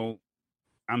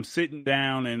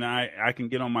down and I can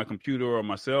get on my computer or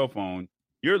my cell phone.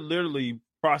 You're literally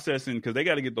processing because they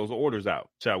got to get those orders out,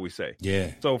 shall we say.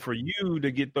 Yeah. So for you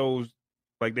to get those,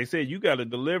 like they said, you got to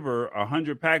deliver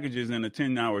 100 packages in a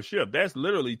 10-hour shift. That's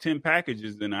literally 10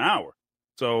 packages in an hour.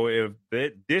 So if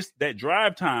that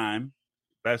drive time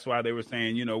That's why they were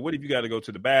saying, what if you got to go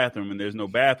to the bathroom and there's no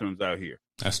bathrooms out here?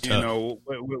 That's tough.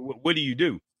 What do you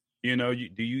do?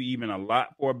 Do you even allot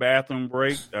for a bathroom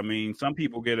break? I mean, some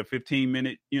people get a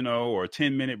 15-minute, or a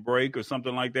 10-minute break or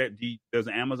something like that. Does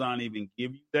Amazon even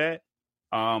give you that?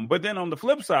 But then on the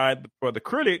flip side, for the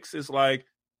critics, it's like,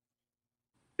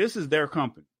 this is their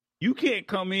company. You can't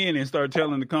come in and start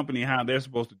telling the company how they're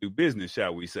supposed to do business,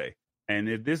 shall we say. And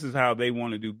if this is how they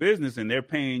want to do business and they're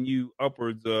paying you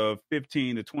upwards of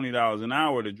 $15 to $20 an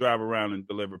hour to drive around and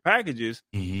deliver packages,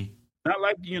 not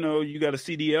like, you got a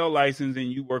CDL license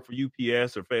and you work for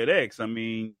UPS or FedEx. I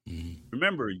mean,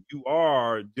 remember, you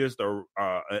are just an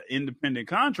independent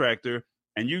contractor,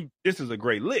 and this is a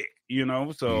great lick,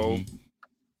 So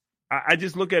I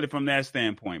just look at it from that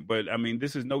standpoint. But, I mean,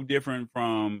 this is no different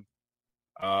from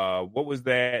what was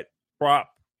that prop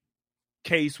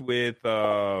case with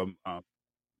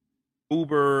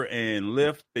Uber and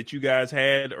Lyft that you guys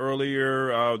had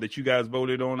earlier, that you guys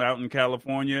voted on out in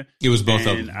California. It was both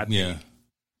of them. Yeah.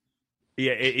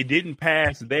 It didn't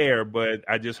pass there, but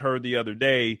I just heard the other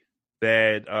day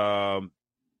that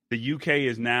the UK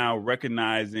is now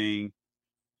recognizing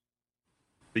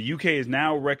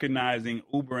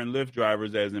Uber and Lyft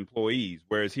drivers as employees,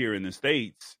 whereas here in the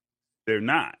States, they're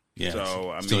not. Yeah.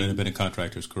 So still independent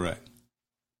contractors, correct.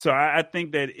 So I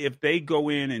think that if they go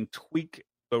in and tweak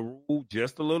the rule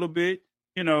just a little bit,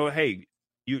 hey,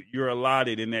 you're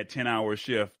allotted in that 10-hour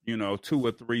shift, 2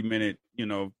 or 3 minute,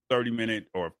 30-minute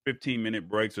or 15-minute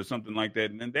breaks or something like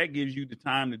that. And then that gives you the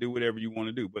time to do whatever you want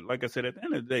to do. But like I said, at the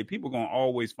end of the day, people are going to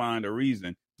always find a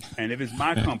reason. And if it's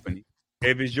my company,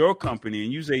 if it's your company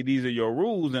and you say these are your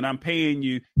rules and I'm paying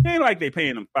you, it ain't like they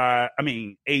paying them $8,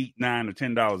 $9, or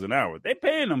 $10 an hour. They're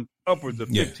paying them upwards of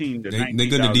 15 to $19. They're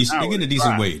getting a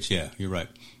decent wage. Yeah, you're right.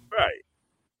 Right.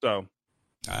 So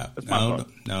that's my thought.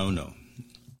 No.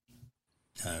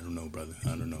 I don't know, brother. I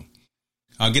don't know.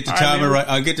 I'll get the timing right.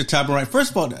 I'll get the timing right. First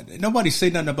of all, nobody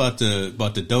say nothing about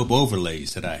the dope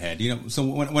overlays that I had. So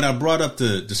when I brought up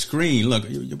the screen, look,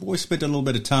 your boy spent a little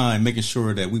bit of time making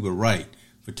sure that we were right.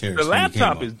 For Terrence, the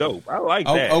laptop is dope. I like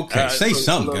that. Okay, say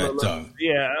something.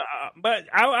 Yeah, but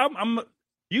I'm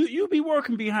you be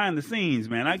working behind the scenes,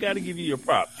 man. I got to give you your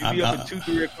props. You be up at 2,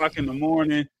 3 o'clock in the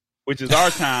morning, which is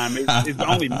our time. It's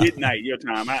only midnight your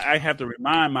time. I have to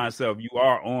remind myself you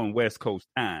are on West Coast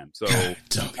time. So I got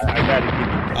to give you.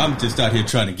 I'm just out here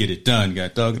trying to get it done,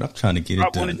 God dog. I'm trying to get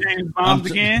it done. Want to James Bonds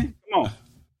again? Come on.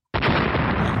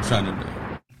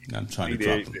 I'm trying to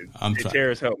drop him.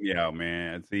 Terrence helped me out,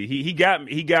 man. See, he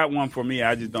got one for me.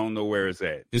 I just don't know where it's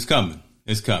at. It's coming.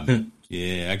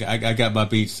 Yeah, I got my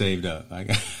beats saved up. Where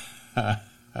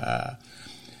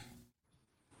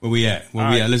we at?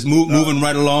 Let's moving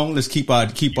right along. Let's keep our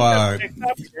YouTube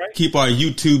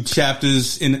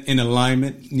chapters in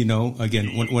alignment.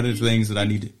 Again, one of the things that I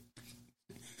need to.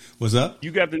 What's up?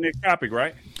 You got the next topic,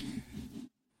 right?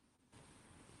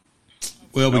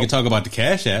 Well, we can talk about the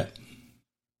Cash App.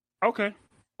 Okay.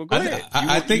 Well, go ahead.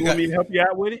 You want me to help you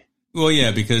out with it? Well,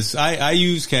 yeah, because I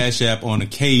use Cash App on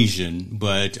occasion,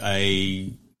 but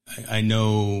I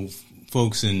know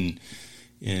folks in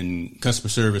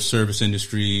customer service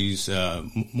industries,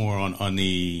 more on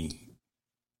the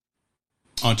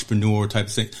entrepreneur type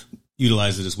of thing,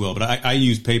 utilize it as well. But I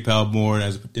use PayPal more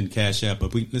than Cash App,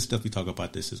 but let's definitely talk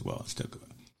about this as well. Let's talk about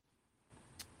it.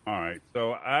 All right.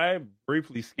 So I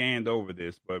briefly scanned over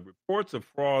this, but reports of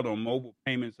fraud on mobile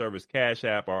payment service Cash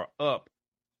App are up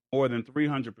more than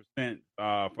 300%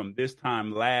 from this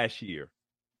time last year.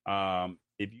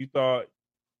 If you thought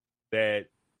that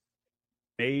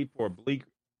made for bleak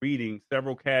reading,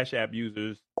 several Cash App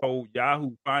users told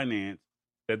Yahoo Finance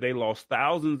that they lost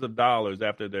thousands of dollars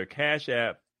after their Cash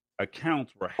App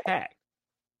accounts were hacked.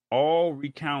 All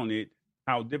recounted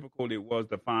how difficult it was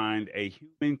to find a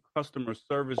human customer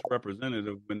service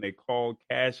representative when they called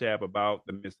Cash App about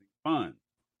the missing funds.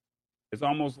 It's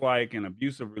almost like an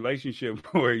abusive relationship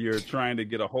where you're trying to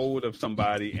get a hold of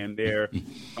somebody and they're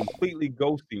completely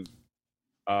ghosting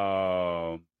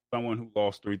someone who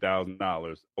lost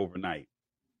 $3,000 overnight.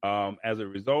 As a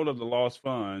result of the lost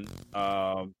funds,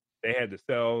 they had to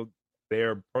sell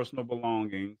their personal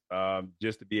belongings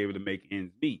just to be able to make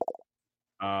ends meet.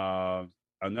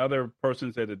 Another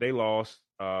person said that they lost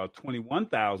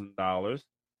 $21,000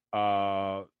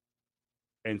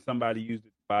 and somebody used it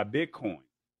to buy Bitcoin.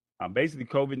 Basically,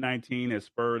 COVID-19 has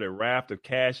spurred a raft of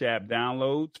Cash App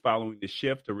downloads following the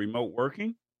shift to remote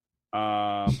working.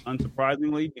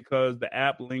 Unsurprisingly, because the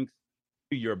app links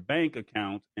to your bank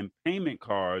accounts and payment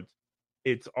cards,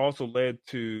 it's also led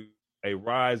to a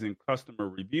rise in customer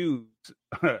reviews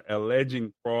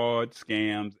alleging fraud,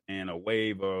 scams, and a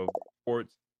wave of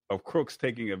reports of crooks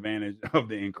taking advantage of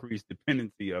the increased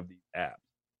dependency of these apps.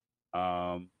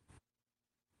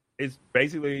 It's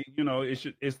basically, it's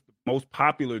the most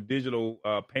popular digital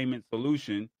payment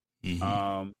solution,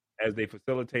 as they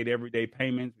facilitate everyday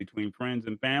payments between friends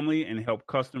and family and help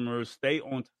customers stay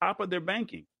on top of their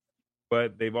banking.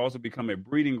 But they've also become a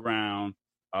breeding ground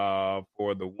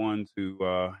for the ones who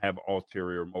have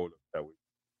ulterior motives.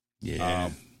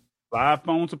 Live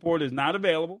phone support is not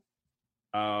available.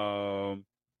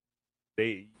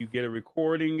 You get a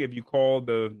recording if you call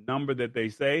the number that they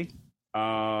say,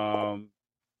 but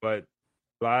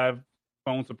live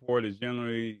phone support is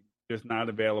generally just not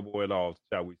available at all,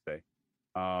 shall we say?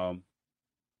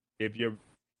 If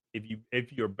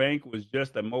your bank was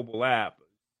just a mobile app,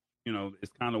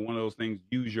 it's kind of one of those things.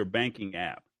 Use your banking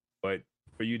app, but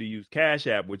for you to use Cash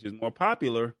App, which is more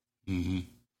popular,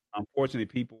 unfortunately,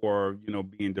 people are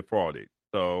being defrauded.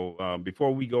 So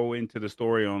before we go into the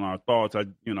story on our thoughts, I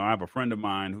have a friend of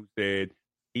mine who said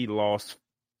he lost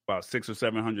about $600 or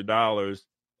 $700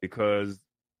 because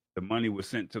the money was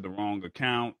sent to the wrong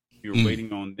account. You're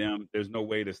waiting on them. There's no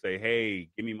way to say, hey,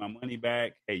 give me my money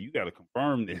back. Hey, you got to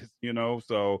confirm this,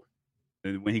 So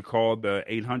when he called the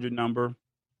 800 number,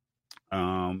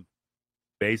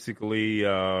 basically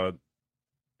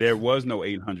there was no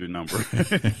 800 number.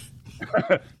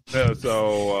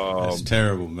 So that's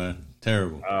terrible, man.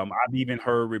 Terrible. I've even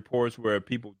heard reports where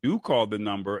people do call the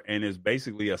number and it's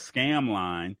basically a scam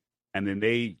line. And then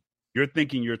you're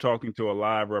thinking you're talking to a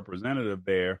live representative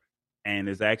there, and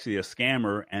it's actually a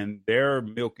scammer, and they're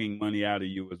milking money out of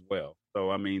you as well.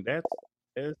 So, I mean, that's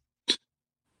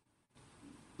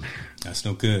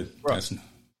no good.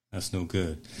 That's no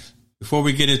good. Before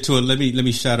we get into it, let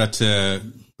me shout out to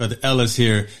Brother Ellis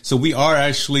here. So we are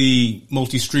actually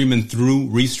multi-streaming through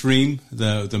Restream.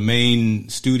 The main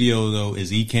studio though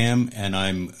is Ecamm, and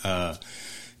I'm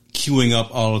queuing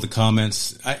up all of the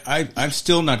comments. I'm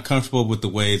still not comfortable with the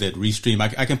way that Restream,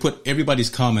 I can put everybody's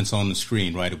comments on the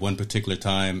screen, right, at one particular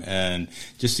time, and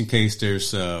just in case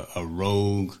there's a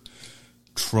rogue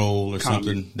troll or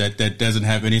something that doesn't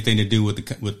have anything to do with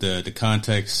the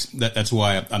context, that's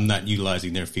why I'm not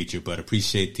utilizing their feature, but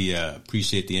appreciate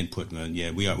the input, man.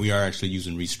 Yeah, we are actually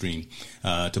using Restream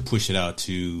to push it out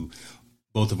to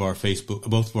both of our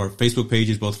Facebook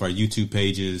pages, both of our YouTube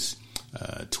pages,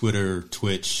 Twitter,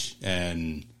 Twitch,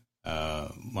 and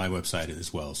my website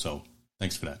as well. So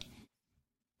thanks for that.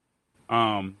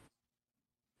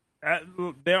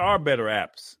 There are better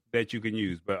apps that you can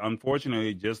use, but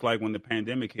unfortunately, just like when the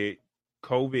pandemic hit,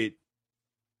 when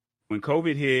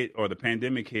COVID hit or the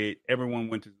pandemic hit, everyone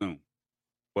went to Zoom.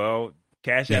 Well,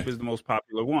 Cash App is the most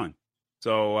popular one.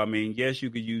 So, I mean, yes, you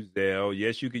could use Zelle.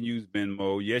 Yes, you can use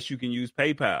Venmo. Yes, you can use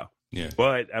PayPal. Yeah.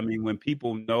 But, I mean, when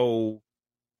people know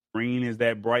green is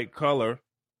that bright color,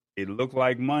 it looked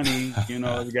like money, you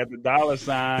got the dollar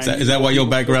sign. Is that why your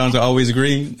backgrounds are always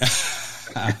green?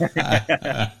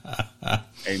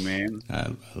 Hey, man,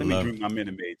 let me drink my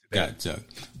Minute Maid today. Gotcha.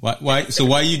 Why? So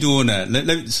why are you doing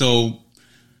that? So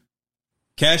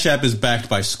Cash App is backed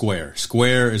by Square.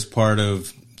 Square is part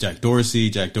of Jack Dorsey.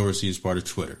 Jack Dorsey is part of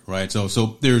Twitter, right? So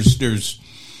there's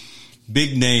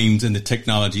big names in the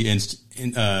technology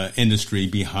industry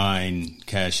behind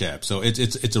Cash App. So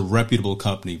it's a reputable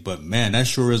company, but man, that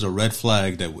sure is a red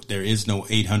flag that there is no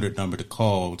 800 number to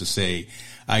call to say,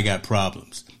 I got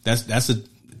problems.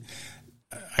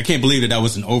 I can't believe that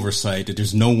was an oversight, that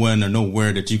there's no one or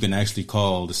nowhere that you can actually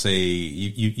call to say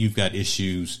you've got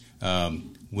issues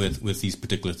with these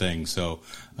particular things. So,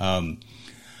 Tara,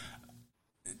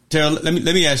 let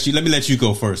me ask you. Let me let you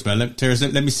go first, man. Tara,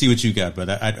 let me see what you got,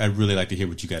 brother. I'd really like to hear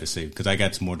what you got to say because I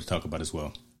got some more to talk about as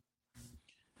well.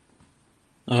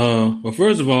 Well,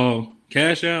 first of all,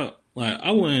 Cash Out,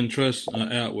 I wouldn't trust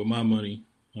an app with my money.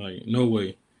 No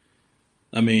way.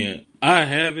 I mean, I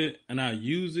have it and I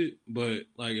use it, but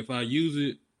if I use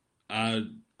it, I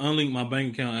unlink my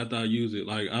bank account after I use it.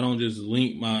 I don't just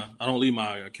I don't leave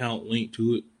my account linked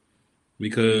to it,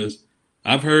 because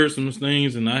I've heard some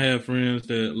things and I have friends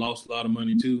that lost a lot of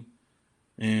money too.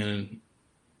 And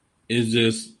it's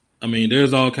just, I mean,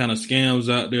 there's all kind of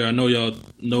scams out there. I know y'all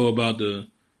know about the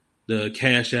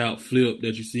Cash Out flip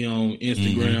that you see on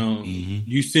Instagram. Mm-hmm.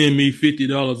 You send me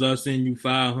 $50, I send you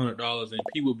 $500, and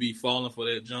people be falling for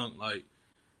that junk.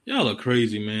 Y'all are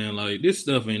crazy, man. This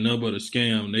stuff ain't nothing but a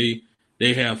scam.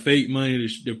 They have fake money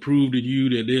to prove to you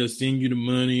that they'll send you the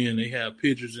money, and they have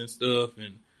pictures and stuff.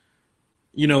 And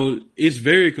it's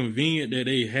very convenient that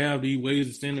they have these ways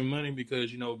of sending money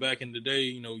because back in the day,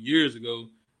 years ago,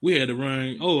 we had to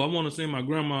run. Oh, I want to send my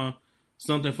grandma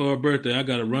something for her birthday. I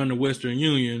got to run to Western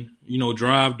Union,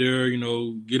 drive there,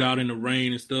 get out in the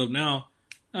rain and stuff. Now,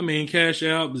 I mean, Cash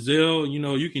App, Zelle,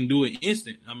 you can do it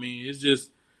instant. I mean,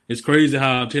 it's crazy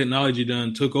how technology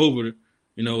done took over,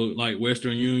 like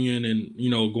Western Union and,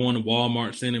 going to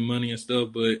Walmart, sending money and stuff.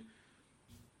 But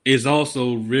it's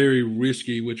also very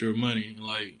risky with your money.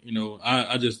 Like,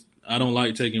 I don't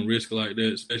like taking risk like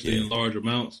that, especially in large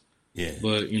amounts. Yeah.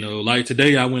 But, like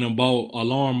today I went and bought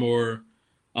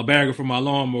a bagger for my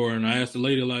lawnmower, and I asked the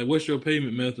lady, like, what's your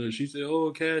payment method? She said,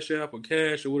 Cash App or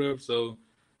cash or whatever. So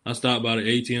I stopped by the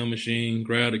ATM machine,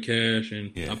 grabbed the cash,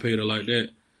 and I paid her like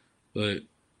that. But,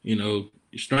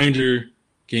 a stranger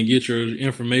can get your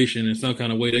information in some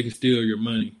kind of way. They can steal your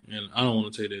money, and I don't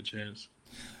want to take that chance.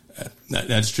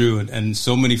 That's true, and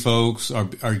so many folks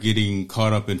are getting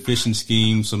caught up in phishing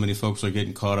schemes. So many folks are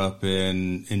getting caught up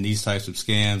in these types of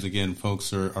scams. Again,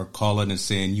 folks are calling and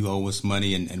saying you owe us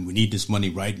money, and we need this money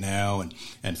right now.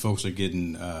 And folks are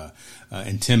getting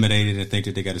intimidated and think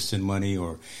that they got to send money,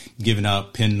 or giving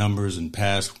out PIN numbers and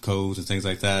passcodes and things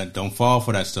like that. Don't fall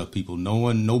for that stuff, people.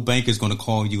 No bank is going to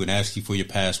call you and ask you for your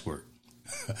password.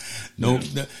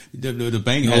 The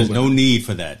bank has no need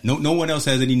for that. No one else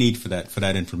has any need for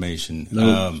that information.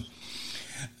 Nope.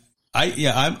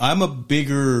 I'm a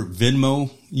bigger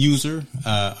Venmo user.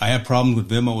 I have problems with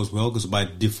Venmo as well because by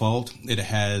default it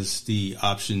has the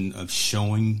option of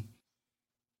showing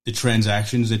the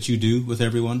transactions that you do with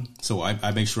everyone. So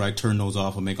I make sure I turn those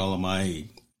off and make all of my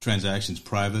transactions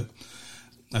private.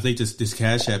 I think this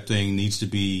Cash App thing needs to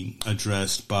be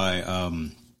addressed by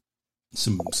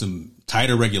some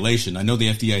tighter regulation. I know the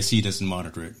FDIC doesn't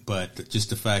monitor it, but just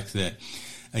the fact that,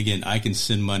 again, I can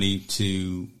send money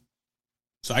to,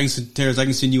 so I can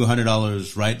send you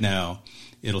 $100 right now.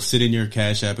 It'll sit in your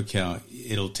Cash App account.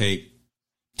 It'll take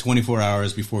 24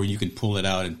 hours before you can pull it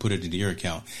out and put it into your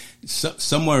account.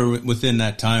 Somewhere within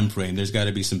that time frame, there's got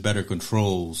to be some better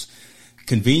controls.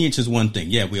 Convenience is one thing.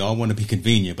 Yeah, we all want to be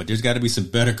convenient, but there's got to be some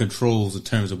better controls in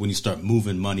terms of when you start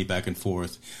moving money back and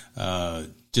forth.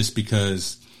 Just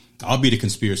because I'll be the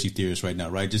conspiracy theorist right now,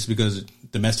 right? Just because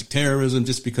of domestic terrorism,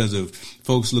 just because of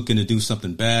folks looking to do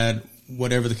something bad,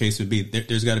 whatever the case would be,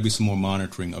 there's got to be some more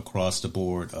monitoring across the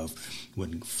board of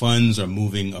when funds are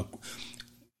moving up.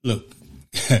 Look,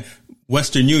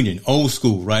 Western Union, old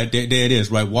school, right? There it is,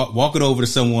 right? Walk it over to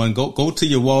someone, go to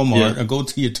your Walmart or go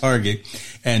to your Target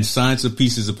and sign some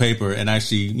pieces of paper. And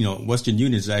actually, Western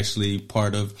Union is actually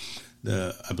part of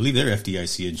I believe they're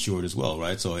FDIC insured as well,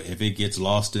 right? So if it gets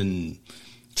lost in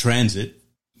transit,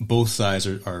 both sides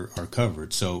are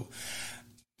covered. So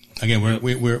again,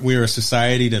 we're a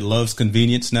society that loves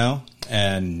convenience now,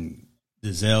 and the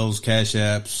Zelles, Cash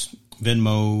Apps,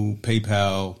 Venmo,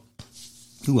 PayPal.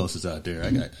 Who else is out there?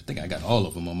 I think I got all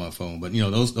of them on my phone, but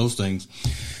those things,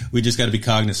 we just got to be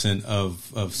cognizant of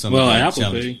some. Well, of the Apple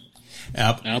challenges. Pay.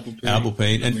 Apple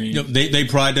Pay, and they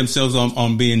pride themselves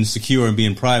on being secure and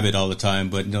being private all the time.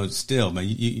 But still, man,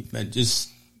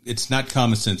 it's not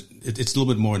common sense. It's a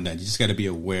little bit more than that. You just got to be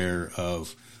aware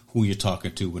of who you're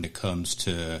talking to when it comes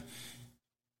to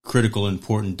critical,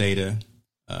 important data,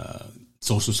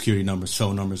 social security numbers,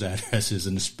 phone numbers, addresses,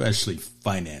 and especially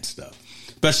finance stuff.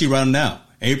 Especially right now.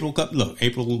 April,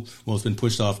 it's been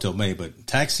pushed off till May, but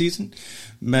tax season,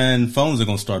 man, phones are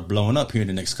going to start blowing up here in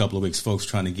the next couple of weeks. Folks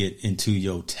trying to get into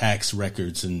your tax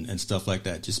records and stuff like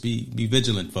that. Just be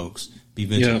vigilant, folks. Be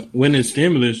vigilant. Yeah, when the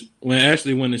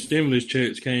stimulus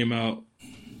checks came out,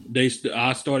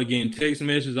 I started getting text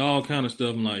messages, all kind of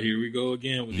stuff. I'm like, here we go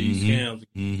again with these scams.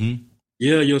 Mm-hmm.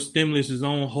 Yeah, your stimulus is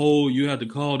on hold. You have to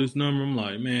call this number. I'm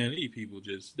like, man, these people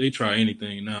they try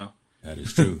anything now. That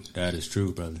is true. That is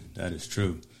true, brother. That is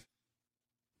true.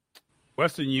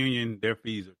 Western Union, their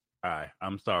fees are high.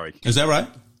 I'm sorry. Is that right?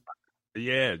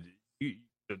 Yeah.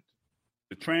 To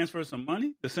transfer some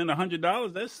money, to send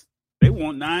 $100, they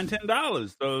want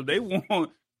 $9-10. So they want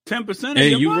 10% of your money.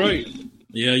 Hey, you're right.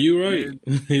 Yeah, you're right.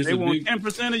 They want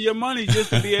 10% of your money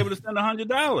just to be able to send $100.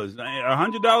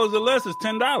 $100 or less is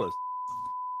 $10.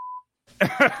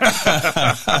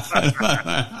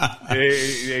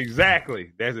 Exactly.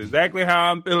 That's exactly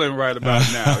how I'm feeling right about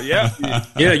now. Yep.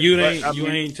 Yeah, you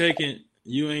ain't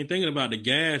thinking about the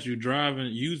gas you're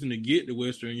using to get to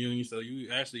Western Union, so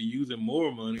you actually using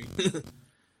more money.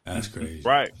 That's crazy.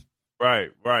 Right.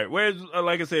 Whereas,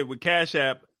 like I said, with Cash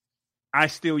App, I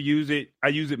still use it. I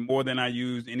use it more than I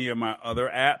use any of my other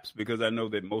apps because I know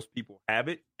that most people have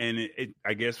it, and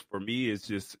I guess for me, it's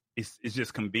just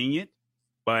convenient.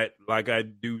 But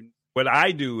what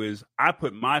I do is I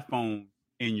put my phone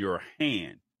in your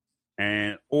hand,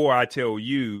 or I tell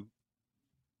you,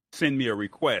 send me a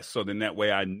request. So then that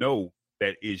way I know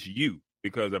that it's you.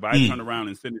 Because if I turn around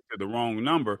and send it to the wrong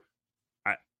number,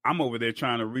 I'm over there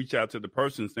trying to reach out to the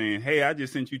person saying, hey, I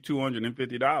just sent you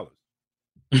 $250.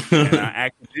 and I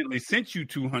accidentally sent you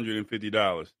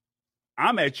 $250,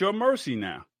 I'm at your mercy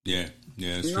now. Yeah,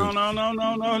 that's no,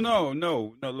 true.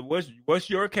 No. What's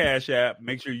your Cash App?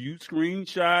 Make sure you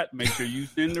screenshot. Make sure you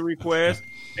send the request.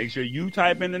 Make sure you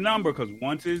type in the number, because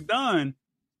once it's done,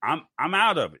 I'm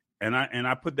out of it. And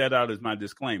I put that out as my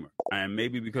disclaimer. And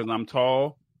maybe because I'm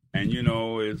tall, and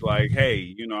it's like,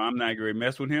 hey, I'm not going to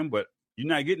mess with him, but you're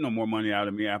not getting no more money out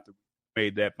of me after we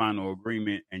made that final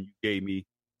agreement, and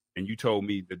you told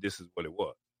me that this is what it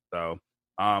was. So.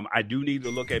 I do need to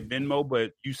look at Venmo,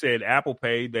 but you said Apple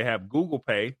Pay. They have Google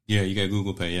Pay. Yeah, you got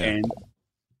Google Pay, yeah. And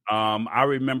I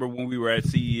remember when we were at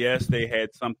CES, they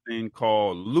had something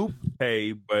called Loop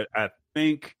Pay, but I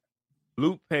think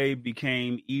Loop Pay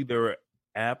became either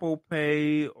Apple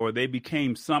Pay or they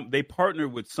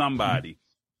partnered with somebody.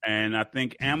 And I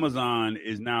think Amazon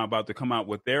is now about to come out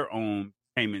with their own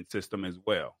payment system as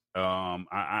well.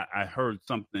 I heard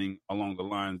something along the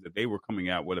lines that they were coming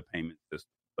out with a payment system.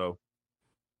 So,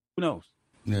 who knows?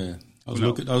 Yeah, I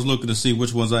was looking to see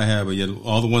which ones I have, but yeah,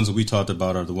 all the ones that we talked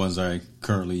about are the ones I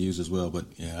currently use as well. But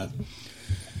yeah,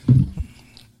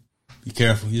 be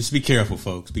careful. Just be careful,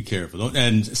 folks. Be careful.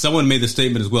 And someone made the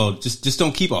statement as well. Just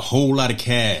don't keep a whole lot of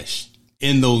cash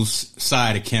in those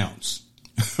side accounts,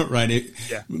 right?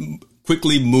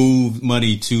 Quickly move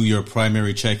money to your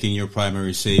primary checking, your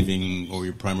primary saving, or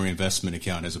your primary investment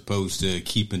account, as opposed to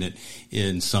keeping it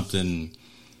in something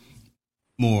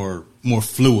more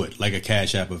fluid, like a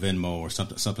Cash App or Venmo or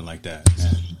something like that.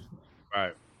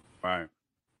 Right.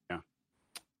 Yeah.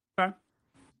 Okay.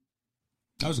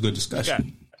 That was a good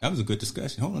discussion.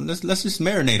 Hold on, let's just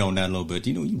marinate on that a little bit.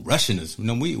 You rushing us. We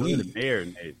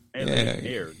marinate.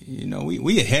 Yeah.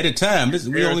 We ahead of time.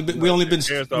 We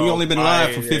only been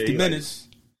live for 50 minutes.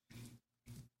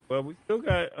 Well, we still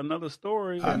got another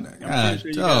story. I'm pretty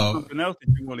sure you got something else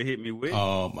that you want to hit me with.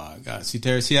 Oh my God! See,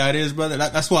 Terry, see how it is, brother.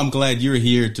 That's why I'm glad you're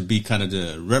here to be kind of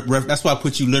the. That's why I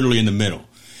put you literally in the middle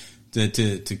to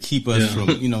keep us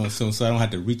from so I don't have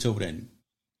to reach over there.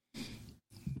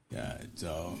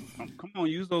 Come on,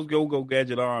 use those go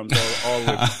gadget arms all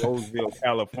the way from Roseville,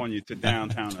 California to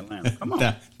downtown Atlanta. Come on,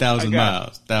 1,000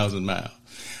 miles.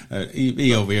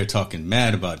 He over here talking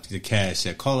mad about the Cash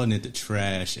App, calling it the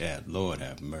trash app. Lord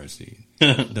have mercy.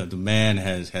 the man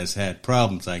has had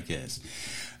problems, I guess.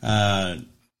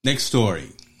 Next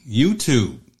story,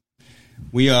 YouTube.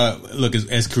 We are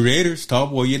as creators,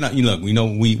 Tallboy. We know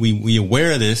we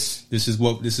aware of this. This is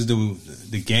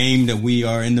the game that we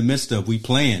are in the midst of. We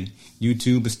playing.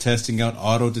 YouTube is testing out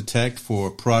auto detect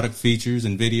for product features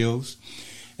and videos,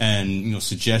 and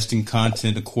suggesting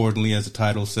content accordingly, as the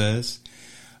title says.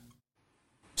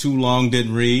 Too long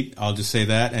didn't read. I'll just say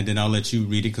that, and then I'll let you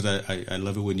read it because I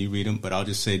love it when you read them. But I'll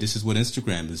just say this is what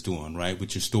Instagram is doing, right,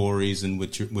 with your stories and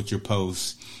with your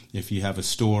posts. If you have a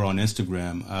store on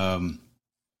Instagram.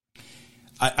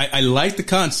 I like the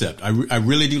concept. I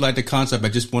really do like the concept. I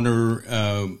just wonder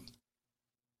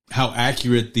how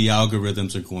accurate the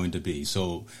algorithms are going to be.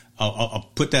 So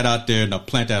I'll put that out there and I'll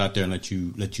plant that out there and let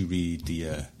you read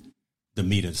the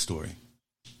meat of the story.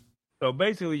 So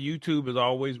basically, YouTube is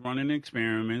always running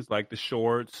experiments like the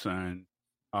shorts, and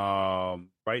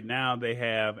right now they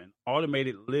have an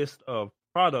automated list of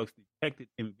products detected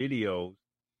in videos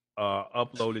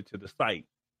uploaded to the site.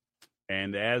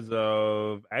 And as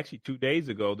of actually 2 days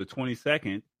ago, the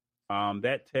 22nd,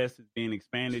 that test is being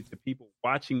expanded to people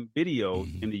watching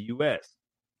videos in the U.S.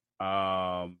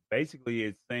 Basically,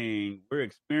 it's saying we're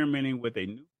experimenting with a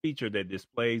new feature that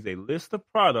displays a list of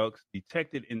products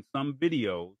detected in some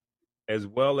videos, as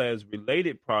well as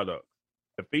related products.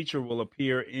 The feature will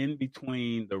appear in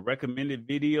between the recommended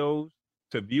videos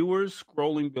to viewers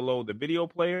scrolling below the video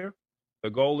player. The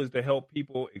goal is to help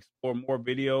people explore more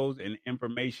videos and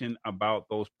information about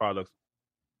those products.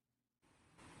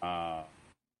 So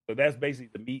that's basically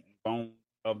the meat and bone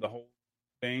of the whole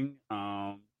thing.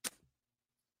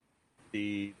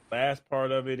 The last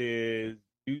part of it is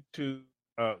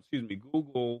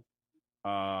Google.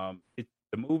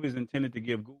 The move is intended to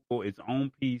give Google its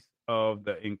own piece of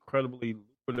the incredibly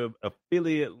lucrative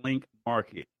affiliate link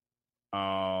market,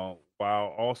 while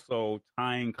also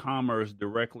tying commerce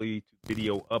directly to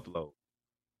video upload.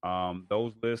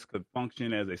 Those lists could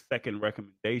function as a second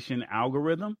recommendation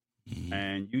algorithm,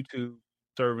 and YouTube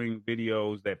serving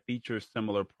videos that feature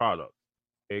similar products.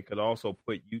 It could also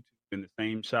put YouTube in the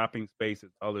same shopping space as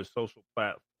other social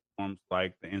platforms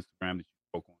like the Instagram that you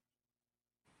spoke on.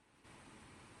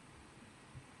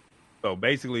 So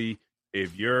basically,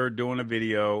 if you're doing a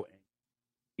video,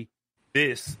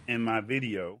 this in my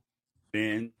video,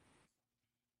 then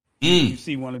You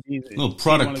see one of these. Little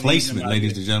product placement,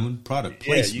 ladies and gentlemen. Product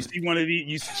placement. Yeah, you see one of these.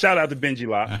 You shout out to Benji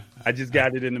Lock. I just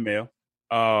got it in the mail.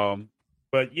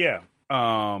 But yeah,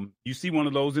 you see one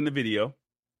of those in the video,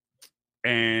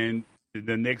 and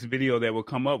the next video that will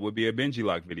come up would be a Benji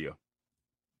Lock video.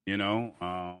 You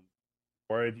know,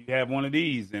 or if you have one of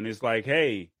these, and it's like,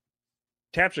 hey,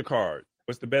 capture card.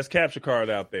 What's the best capture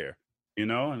card out there? You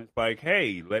know, and it's like,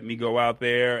 hey, let me go out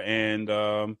there and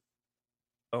you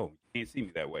can't see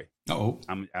me that way. Oh,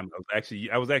 I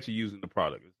was actually using the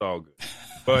product. It's all good.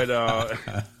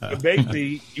 But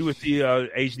basically, you would see a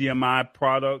HDMI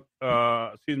product,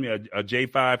 a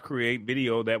J5 Create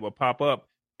video that will pop up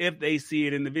if they see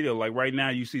it in the video. Like right now,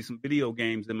 you see some video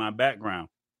games in my background.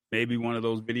 Maybe one of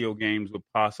those video games would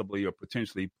possibly or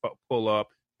potentially pull up,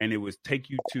 and it would take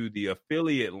you to the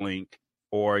affiliate link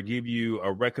or give you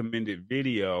a recommended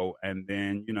video, and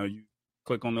then you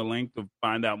click on the link to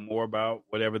find out more about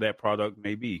whatever that product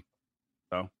may be.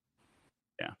 So,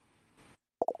 yeah.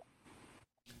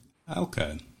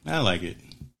 Okay, I like it.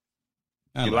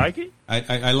 You like it?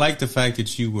 I like the fact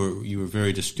that you were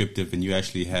very descriptive and you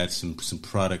actually had some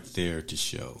product there to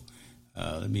show.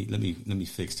 Let me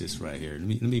fix this right here.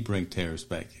 Let me bring Terrace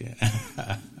back here.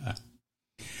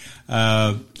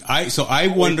 I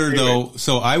wondered. How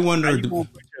you gonna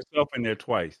put yourself in there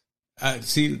twice?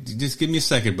 See, just give me a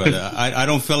second, brother. I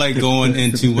don't feel like going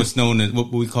into what's known as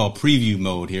what we call preview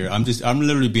mode here. I'm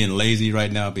literally being lazy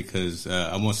right now because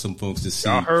I want some folks to see.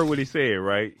 Y'all heard what he said,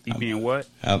 right? He being what?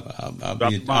 I'm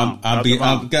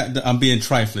being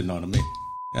trifling on him.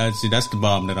 See, that's the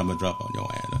bomb that I'm gonna drop on your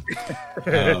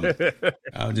hand.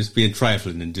 I'm just being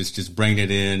trifling and just bring it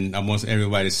in. I want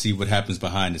everybody to see what happens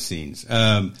behind the scenes.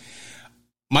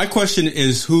 My question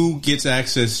is, who gets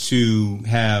access to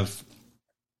have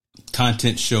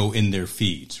content show in their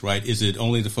feeds, right? Is it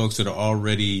only the folks that are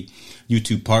already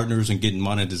YouTube partners and getting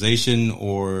monetization,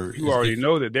 or you already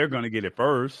know that they're going to get it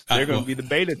first? They're going to be the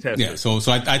beta testers. Yeah. So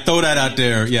I throw that out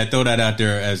there. Yeah, I throw that out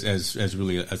there as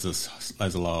really as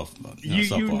a law of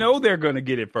you know they're going to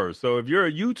get it first. So if you're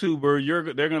a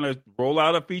YouTuber, they're going to roll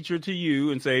out a feature to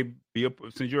you and say,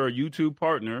 since you're a YouTube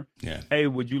partner, hey,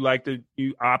 would you like to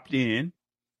opt in?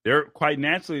 They're quite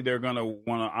naturally they're going to want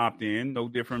to opt in. No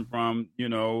different from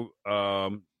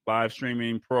live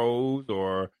streaming pros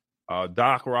or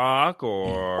Doc Rock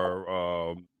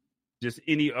or just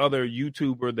any other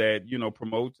YouTuber that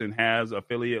promotes and has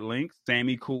affiliate links.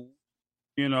 Sammy Cool,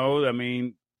 I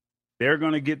mean, they're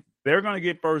going to get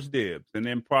first dibs, and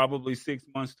then probably 6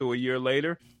 months to a year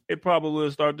later, it probably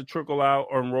will start to trickle out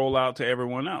or roll out to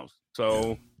everyone else.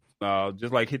 So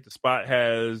just like Hit the Spot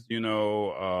has,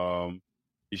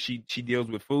 she deals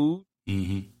with food.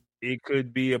 Mm-hmm. It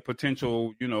could be a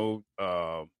potential,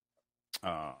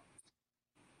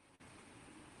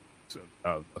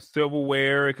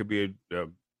 silverware. It could be a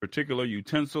particular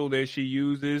utensil that she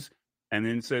uses, and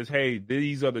then says, "Hey,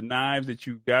 these are the knives that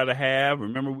you gotta have."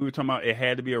 Remember, we were talking about it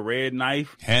had to be a red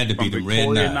knife. Had to be the red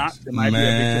knife.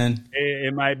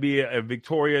 It might be a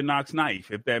Victoria Knox knife,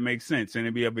 if that makes sense, and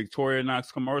it'd be a Victoria Knox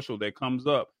commercial that comes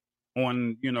up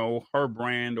on her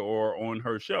brand or on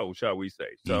her show, shall we say.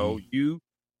 So you're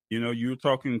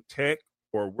talking tech,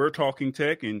 or we're talking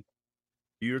tech, and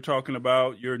you're talking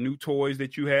about your new toys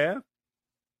that you have.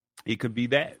 It could be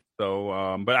that.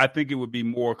 So but I think it would be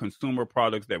more consumer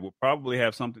products that would probably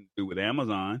have something to do with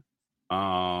Amazon.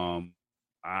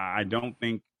 I don't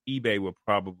think eBay would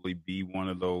probably be one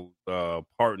of those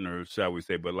partners, shall we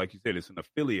say, but like you said, it's an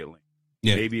affiliate link.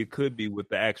 Maybe it could be with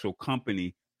the actual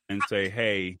company and say,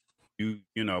 hey, you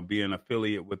be an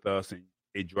affiliate with us, and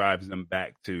it drives them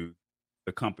back to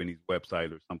the company's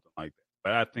website or something like that.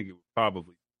 But I think it would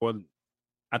probably,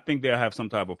 I think they'll have some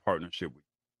type of partnership with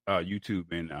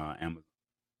YouTube and Amazon.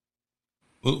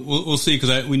 We'll see,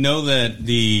 because we know that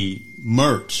the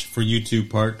merch for YouTube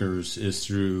partners is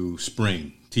through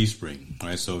Teespring,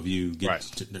 right? So if you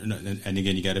get, and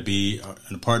again, you got to be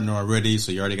a partner already,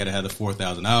 so you already got to have the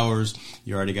 4,000 hours,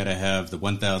 you already got to have the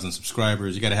 1,000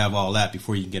 subscribers, you got to have all that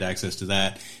before you can get access to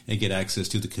that and get access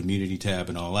to the community tab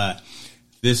and all that.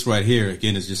 This right here,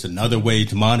 again, is just another way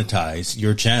to monetize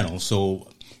your channel. So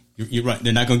you're right.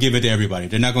 They're not going to give it to everybody.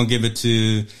 They're not going to give it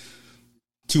to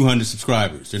 200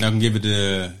 subscribers. They're not going to give it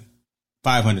to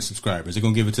 500 subscribers. They're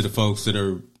going to give it to the folks that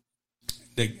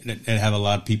have a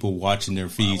lot of people watching their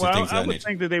feeds and things like that. I would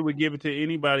think that they would give it to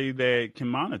anybody that can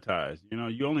monetize.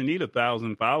 You only need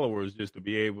 1,000 followers just to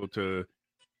be able to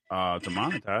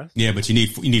monetize. Yeah, but you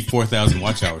need 4,000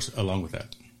 watch hours along with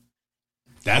that.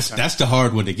 That's the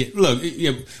hard one to get. Look,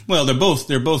 well,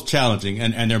 they're both challenging,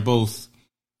 and they're both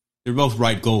they're both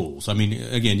right goals. I mean,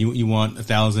 again, you want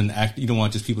 1,000 you don't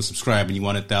want just people subscribing. You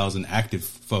want 1,000 active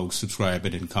folks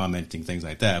subscribing and commenting, things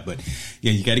like that. But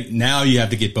yeah, now you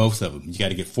have to get both of them. You got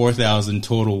to get 4,000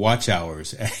 total watch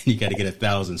hours, and you got to get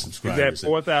 1,000 subscribers. Is that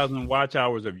 4,000 watch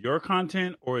hours of your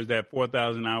content, or is that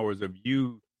 4,000 hours of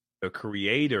you, the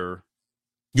creator?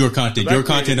 Your content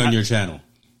on your channel.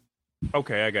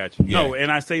 Okay, I got you. Yeah. No,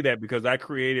 and I say that because I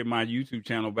created my YouTube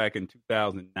channel back in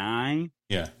 2009.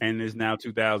 Yeah. And it's now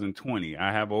 2020.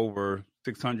 I have over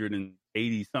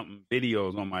 680 something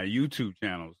videos on my YouTube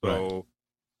channel. So, right.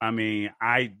 I mean,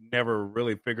 I never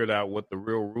really figured out what the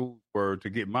real rules were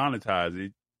to get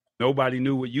monetized. Nobody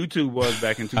knew what YouTube was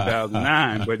back in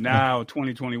 2009. But now,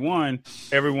 2021,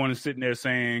 everyone is sitting there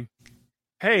saying,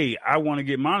 hey, I want to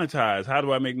get monetized. How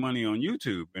do I make money on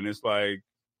YouTube? And it's like,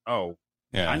 oh,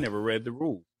 yeah. I never read the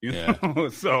rules, you know.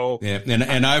 So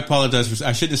and I apologize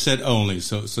I shouldn't have said only.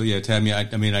 So yeah, Tammy. I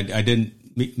mean, I didn't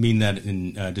mean that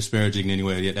in disparaging in any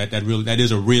way. That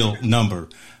is a real number.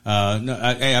 No,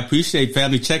 I appreciate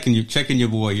family checking your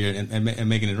boy here and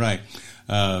making it right.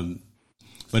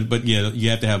 But yeah, you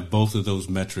have to have both of those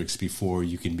metrics before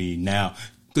you can be now.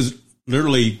 Because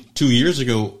literally 2 years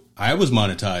ago, I was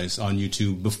monetized on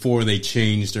YouTube before they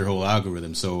changed their whole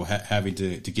algorithm. So having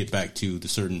to get back to the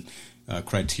certain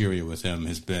criteria with him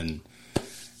has been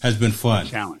fun.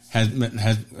 Challenge.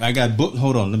 I got book.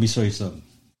 Hold on, let me show you something.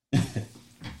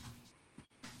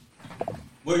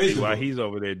 Where is While he's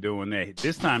over there doing that,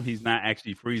 this time he's not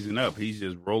actually freezing up. He's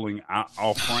just rolling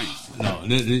off frame.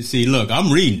 No, see, look, I'm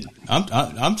reading.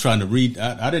 I'm trying to read.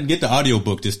 I didn't get the audio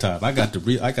book this time. I got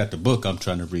the book. I'm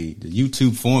trying to read the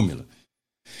YouTube formula.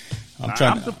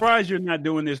 I'm surprised you're not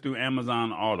doing this through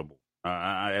Amazon Audible.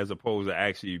 As opposed to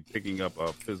actually picking up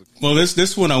a physical. Well,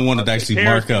 this one I wanted to actually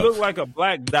mark up. You look like a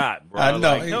black dot, bro. I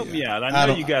know. Like, help me out. I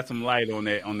know you got some light on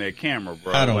that camera,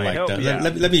 bro. I don't like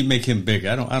that. Let me make him bigger.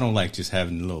 I don't like just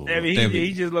having a little. I mean,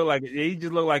 he just look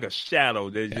like a shadow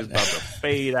that's just about to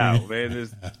fade out, man.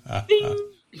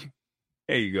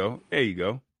 There you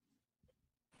go.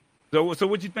 So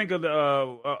what you think of the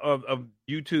of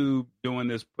YouTube doing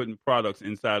this, putting products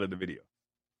inside of the video?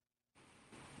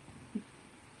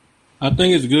 I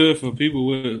think it's good for people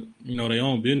with, their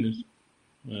own business.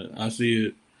 I see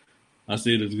it as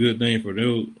a good thing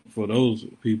for those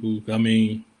people. I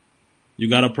mean, you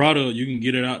got a product, you can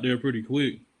get it out there pretty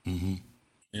quick, and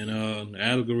the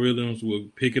algorithms will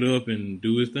pick it up and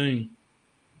do its thing.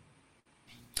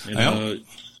 And I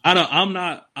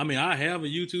have a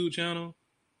YouTube channel,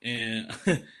 and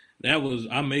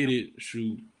I made it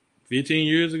 15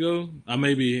 years ago. I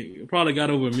probably got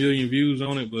over 1 million views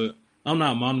on it, but I'm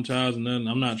not monetizing nothing.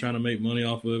 I'm not trying to make money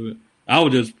off of it. I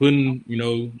was just putting,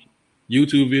 YouTube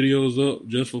videos up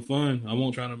just for fun. I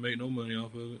won't try to make no money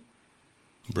off of it.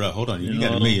 Bro, hold on. You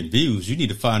got 1 million views. You need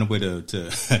to find a way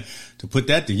to put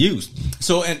that to use.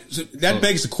 So that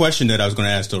begs the question that I was going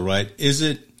to ask though, right?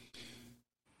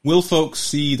 Will folks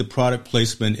see the product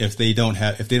placement if they don't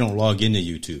log into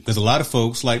YouTube? Because a lot of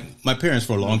folks, like my parents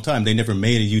for a long time, they never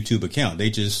made a YouTube account.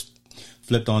 They just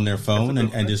flipped on their phone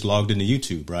and just logged into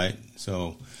YouTube, right?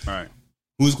 So, right.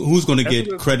 Who's going to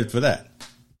get credit for that?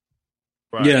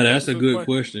 Right. Yeah, that's a good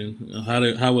question.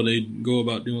 How will they go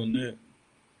about doing that?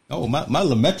 Oh, my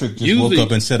LaMetric just woke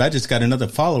up and said, "I just got another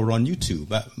follower on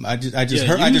YouTube." I just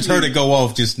heard it go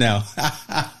off just now.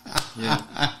 Yeah.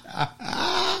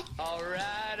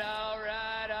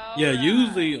 Yeah,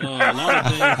 usually a lot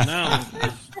of things now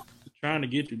is trying to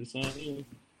get you to sign in.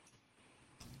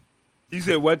 You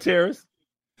said what, Terrace?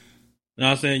 No,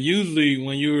 I'm saying usually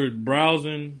when you're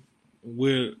browsing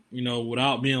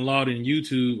without being logged in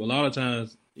YouTube, a lot of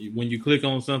times when you click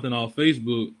on something off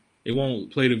Facebook, it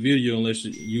won't play the video unless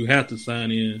you have to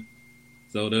sign in.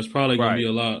 So that's probably going to be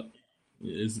a lot.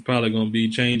 It's probably going to be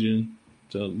changing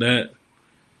to that.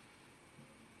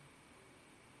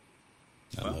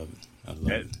 I love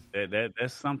it.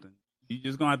 That's something. You're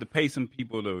just going to have to pay some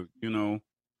people to,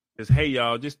 just, hey,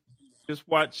 y'all, just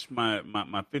watch my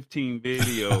 15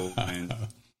 videos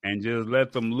and just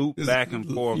let them loop back and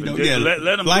forth.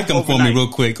 Let them like them for me real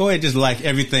quick. Go ahead, just like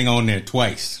everything on there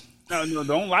twice. No,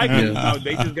 don't like it. No,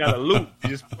 they just got to loop.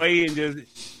 Just play and just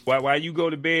while you go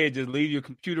to bed, just leave your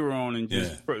computer on and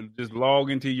just log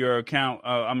into your account.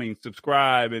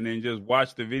 Subscribe and then just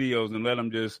watch the videos and let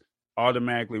them just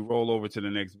automatically roll over to the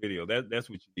next video. That's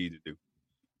what you need to do.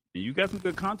 And you got some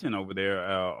good content over there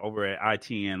over at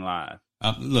ITN Live.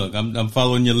 Look, I'm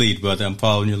following your lead, brother. I'm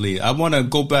following your lead. I want to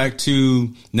go back to,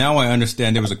 now I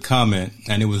understand there was a comment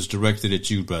and it was directed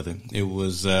at you, brother. It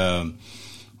was,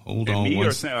 hold on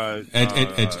one second.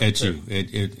 At you.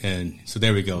 And so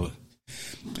there we go.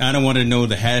 I don't want to know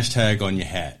the hashtag on your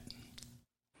hat.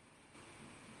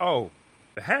 Oh,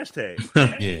 the hashtag.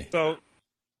 Yeah. So,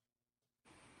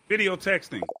 video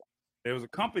texting. There was a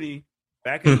company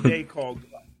back in the day called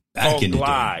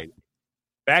Glide.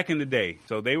 Back in the day.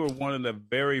 So they were one of the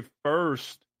very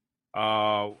first.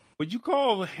 Would you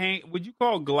call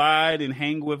Glide and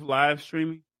Hang With live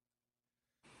streaming?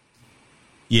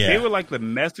 Yeah. They were like the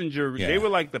messenger. Yeah. They were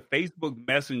like the Facebook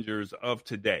messengers of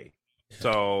today.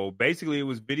 So basically, it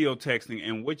was video texting,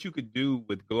 and what you could do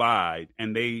with Glide,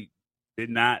 and they did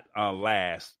not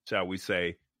last, shall we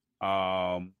say.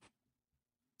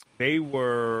 They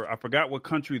were, I forgot what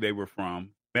country they were from.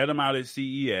 Met them out at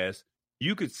CES.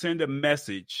 You could send a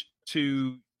message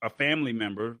to a family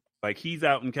member, like he's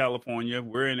out in California,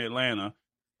 we're in Atlanta,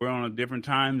 we're on a different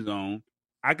time zone.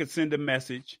 I could send a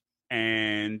message,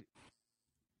 and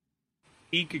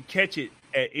he could catch it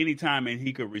at any time, and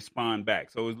he could respond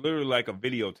back. So it was literally like a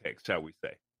video text, shall we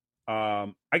say.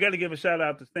 I got to give a shout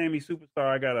out to Sammy Superstar.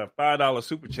 I got a $5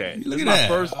 super chat. Look This is at my that.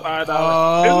 first $5.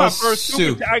 Oh, This is my first super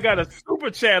shoot. chat. I got a super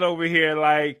chat over here.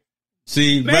 Like,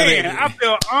 See, man, brother, I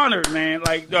feel honored, man.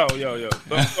 Like, yo.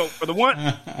 So for the one,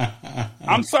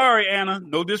 I'm sorry, Anna.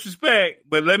 No disrespect,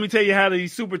 but let me tell you how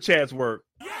these super chats work.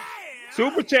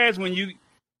 Super chats, when you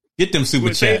get them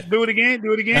super chat. do it again.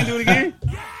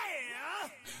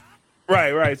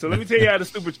 Right. So let me tell you how the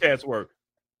super chats work.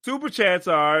 Super chats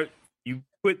are, you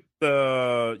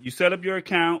set up your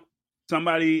account.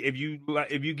 Somebody, if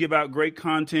you give out great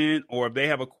content, or if they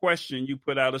have a question, you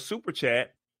put out a super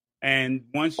chat. And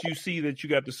once you see that you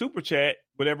got the super chat,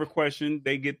 whatever question,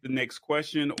 they get the next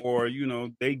question, or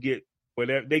they get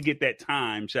whatever, they get that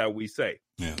time, shall we say.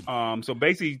 Yeah. So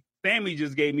basically, Sammy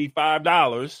just gave me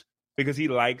 $5 because he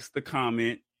likes the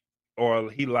comment,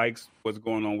 or he likes what's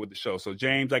going on with the show. So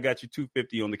James, I got you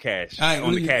 $250 on the cash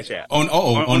on the Cash App. On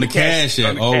the Cash App.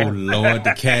 On the Oh Cash. Lord,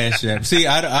 the Cash App. See, so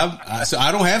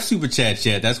I don't have super chats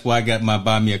yet. That's why I got my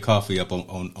buy me a coffee up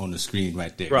on the screen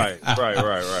right there. Right.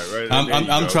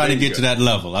 I'm trying to get to that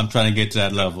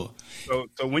level.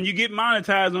 So when you get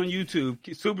monetized on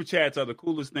YouTube, super chats are the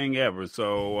coolest thing ever.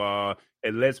 So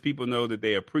it lets people know that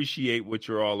they appreciate what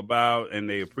you're all about, and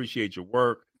they appreciate your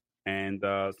work. And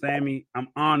Sammy, I'm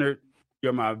honored.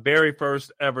 You're my very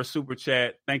first ever super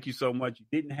chat. Thank you so much. You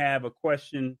didn't have a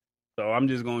question, so I'm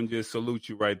just going to salute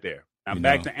you right there. Now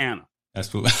back to Anna. That's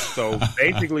cool. So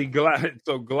basically,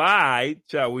 Glide,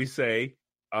 shall we say,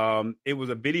 it was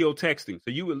a video texting. So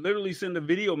you would literally send a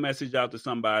video message out to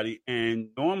somebody, and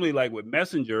normally, like with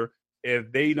Messenger,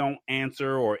 if they don't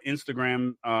answer, or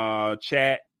Instagram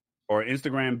chat or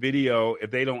Instagram video, if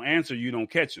they don't answer, you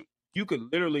don't catch them. You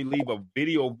could literally leave a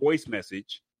video voice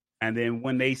message, and then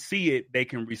when they see it, they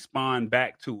can respond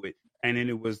back to it. And then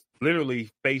it was literally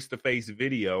face-to-face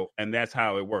video, and that's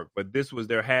how it worked. But this was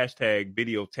their hashtag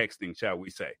video texting, shall we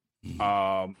say.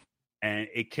 And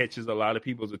it catches a lot of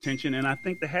people's attention. And I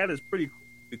think the hat is pretty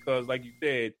cool because, like you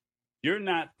said, you're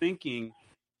not thinking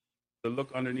to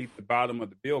look underneath the bottom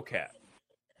of the bill cap.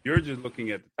 You're just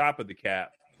looking at the top of the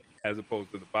cap as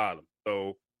opposed to the bottom.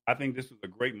 So I think this was a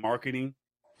great marketing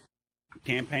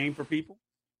campaign for people.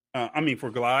 For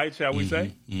Glide, shall we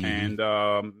say. And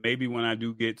maybe when I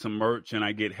do get some merch and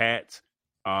I get hats,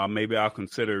 maybe I'll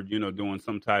consider, doing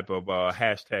some type of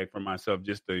hashtag for myself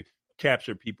just to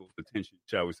capture people's attention,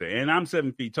 shall we say. And I'm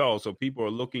 7 feet tall, so people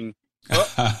are looking up.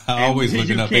 Always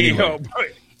looking up anyway.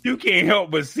 You can't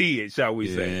help but see it, shall we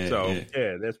say. So,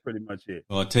 yeah, that's pretty much it.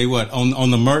 Well, I'll tell you what,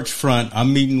 on the merch front,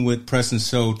 I'm meeting with Press and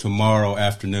Soul tomorrow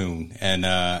afternoon, and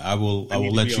I will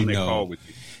let you know.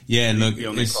 Yeah, look,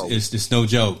 it's no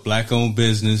joke. Black-owned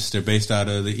business. They're based out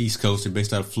of the East Coast. They're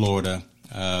based out of Florida.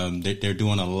 They're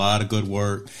doing a lot of good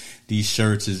work. These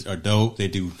shirts are dope. They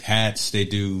do hats. I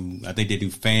think they do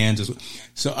fans as well.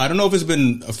 So I don't know if it's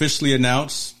been officially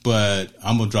announced, but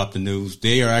I'm going to drop the news.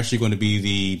 They are actually going to be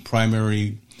the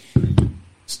primary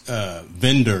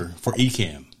vendor for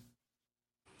Ecamm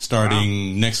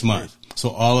starting next month. So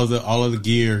all of the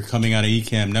gear coming out of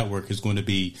Ecamm Network is going to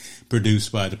be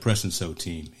produced by the Press and So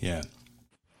team. Yeah.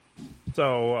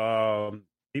 So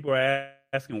people are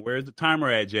asking, "Where's the timer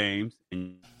at, James?"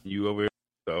 And you over here.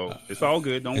 So it's all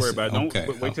good. Don't worry about it.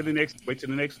 Don't wait till the next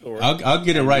story. I'll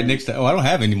get it right next time. Oh, I don't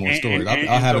have any more stories.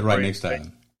 I'll have it right next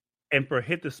time. And for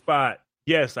Hit the Spot,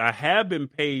 yes, I have been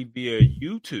paid via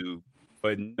YouTube,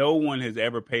 but no one has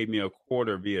ever paid me a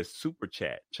quarter via Super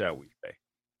Chat, shall we say.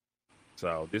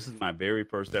 So this is my very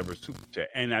first ever Super Chat.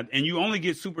 And you only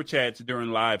get Super Chats during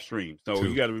live streams. So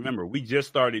you got to remember, we just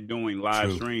started doing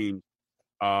live streams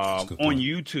on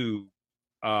YouTube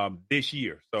this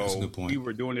year. So we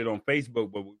were doing it on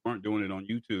Facebook, but we weren't doing it on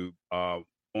YouTube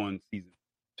on season,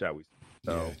 shall we say.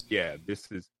 So, yeah,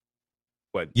 this is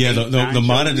the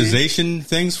monetization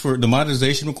things for the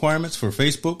monetization requirements for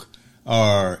Facebook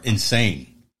are insane.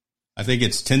 I think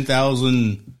it's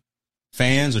 10,000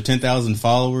 fans or 10,000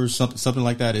 followers, something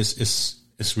like that. It's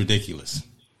ridiculous,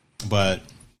 but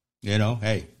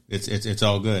hey, it's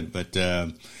all good. But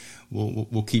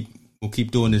we'll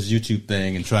keep doing this YouTube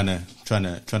thing and trying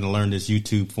to learn this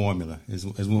YouTube formula is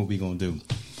what we're gonna do.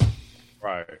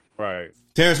 Right.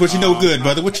 Terrence, what you know good,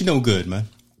 brother? What you know good, man?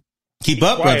 Keep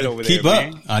up, brother. Keep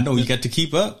up. Man. I know you got to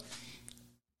keep up.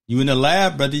 You in the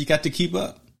lab, brother. You got to keep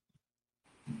up.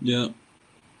 Yeah.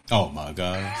 Oh my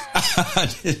God.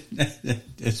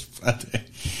 This brother.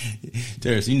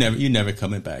 Terrence, you never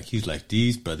coming back. He's like,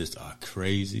 these brothers are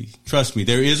crazy. Trust me,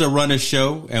 there is a runner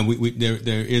show and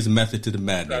there is a method to the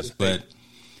madness, but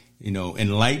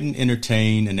enlighten,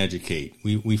 entertain, and educate.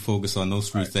 We focus on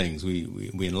those three things. We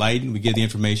enlighten, we give the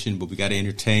information, but we got to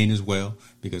entertain as well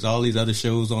because all these other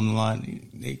shows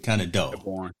online, they kind of dull. They're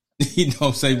boring. You know what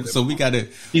I'm saying? So we got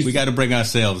to bring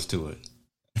ourselves to it.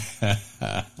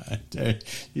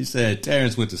 You said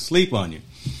Terrence went to sleep on you.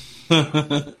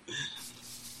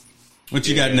 What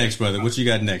you got next, brother? What you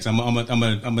got next? I'm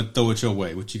gonna throw it your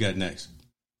way. What you got next?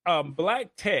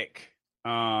 Black Tech.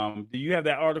 Do you have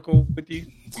that article with you?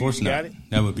 Of course not. Got it?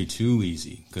 That would be too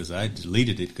easy because I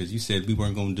deleted it because you said we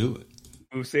weren't going to do it.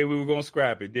 We said we were going to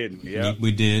scrap it, didn't we? Yeah,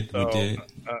 we did. So, we did.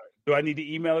 Do I need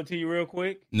to email it to you real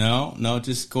quick? No.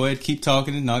 Just go ahead, keep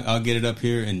talking, and I'll get it up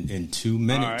here in 2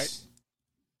 minutes. All right.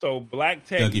 So Black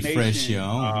Tech Dougie Nation. Fresh,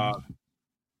 y'all.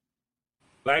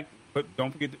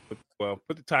 Don't forget to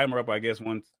put the timer up, I guess,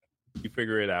 once you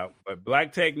figure it out. But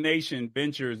Black Tech Nation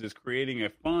Ventures is creating a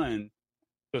fund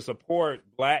to support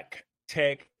Black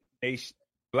techies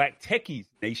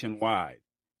nationwide.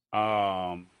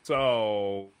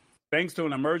 So thanks to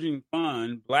an emerging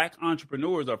fund, Black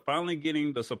entrepreneurs are finally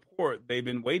getting the support they've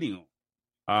been waiting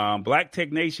on. Black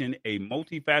Tech Nation, a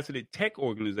multifaceted tech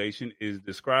organization, is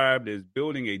described as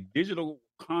building a digital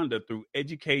Wakanda through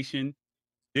education,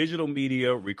 digital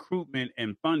media, recruitment,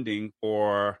 and funding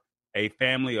for a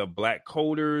family of Black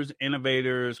coders,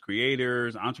 innovators,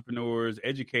 creators, entrepreneurs,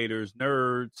 educators,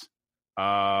 nerds,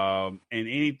 and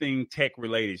anything tech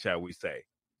related, shall we say.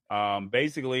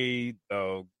 Basically,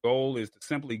 the goal is to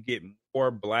simply get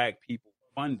more Black people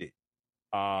funded.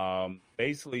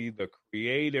 Basically, the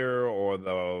creator or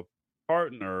the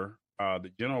partner, the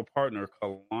general partner,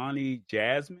 Kalani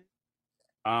Jasmine,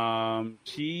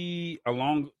 she,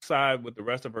 alongside with the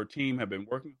rest of her team, have been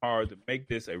working hard to make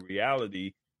this a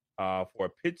reality for a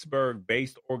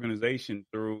Pittsburgh-based organization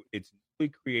through its newly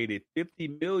created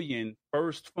 $50 million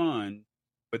first fund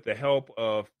with the help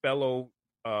of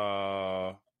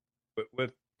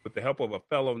with the help of a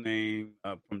fellow named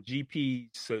from GP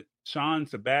Sean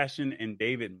Sebastian and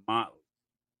David Motley.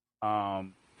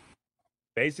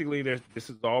 Basically, this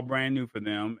is all brand new for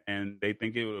them, and they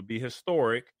think it will be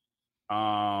historic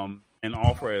and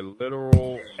offer a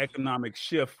literal economic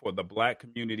shift for the Black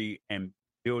community and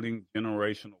building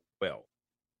generational wealth.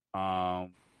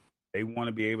 They want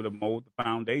to be able to mold the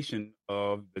foundation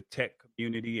of the tech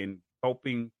community and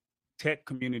helping tech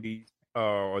communities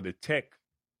or the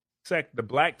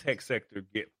Black tech sector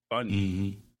get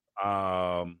funding.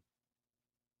 Mm-hmm.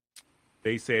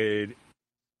 They said,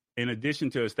 in addition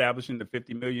to establishing the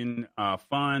 $50 million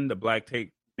fund, the Black Tech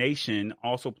Nation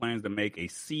also plans to make a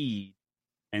seed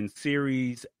and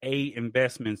Series A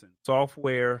investments in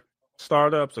software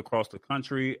startups across the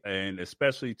country, and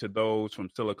especially to those from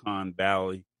Silicon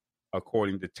Valley,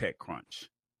 according to TechCrunch.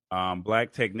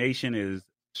 Black Tech Nation is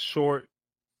serves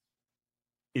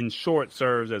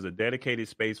as a dedicated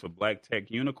space for Black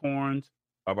tech unicorns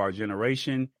of our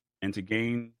generation, and to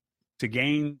gain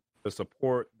the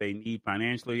support they need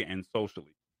financially and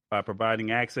socially by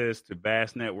providing access to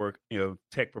vast network of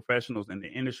tech professionals in the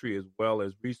industry as well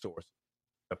as resources.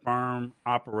 The firm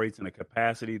operates in a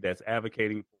capacity that's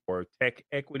advocating for tech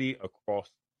equity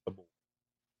across the board.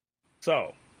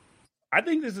 So I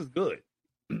think this is good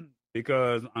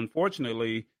because,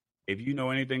 unfortunately, if you know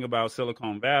anything about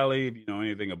Silicon Valley, if you know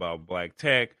anything about Black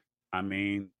tech, I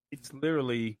mean, it's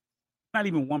literally not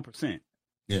even 1%.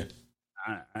 Yeah.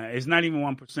 It's not even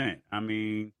 1%. I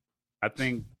mean, I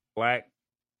think Black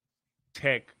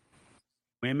tech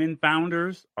women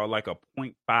founders are like a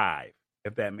 0.5,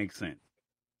 if that makes sense.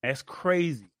 That's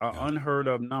crazy, an unheard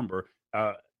of number.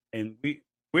 And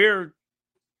we're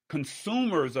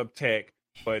consumers of tech,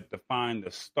 but to find the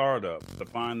startups, to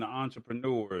find the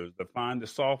entrepreneurs, to find the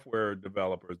software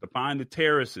developers, to find the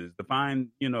terraces, to find,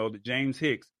 the James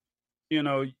Hicks,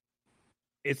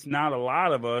 it's not a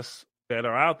lot of us that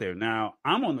are out there. Now,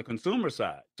 I'm on the consumer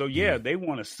side. So, yeah, they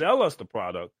want to sell us the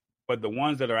product, but the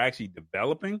ones that are actually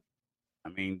developing, I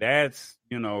mean, that's,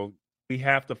 we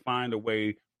have to find a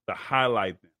way to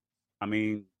highlight them. I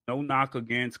mean, no knock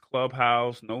against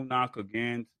Clubhouse, no knock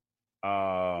against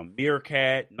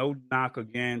Meerkat, no knock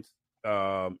against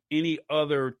any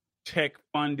other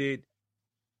tech-funded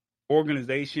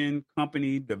organization,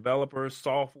 company, developer,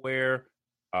 software,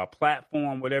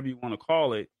 platform, whatever you want to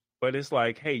call it. But it's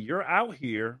like, hey, you're out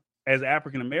here as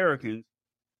African Americans,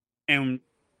 and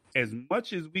as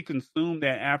much as we consume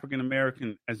that African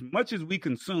American, as much as we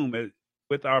consume it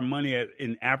with our money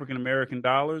in African American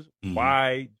dollars,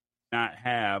 why not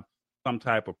have some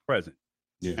type of presence?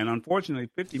 Yeah. And unfortunately,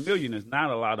 50 million is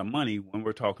not a lot of money when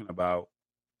we're talking about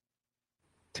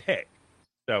tech,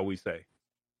 shall we say?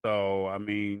 So, I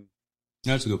mean,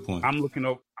 that's a good point. I'm looking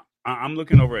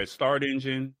over at Start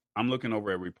Engine. I'm looking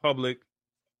over at Republic,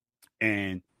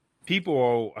 and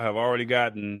people have already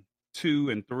gotten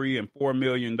 $2 and $3 and $4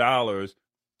 million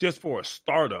just for a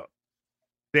startup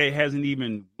that hasn't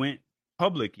even went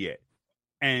public yet.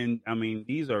 And I mean,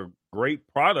 these are great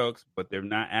products, but they're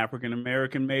not African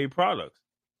American made products.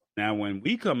 Now, when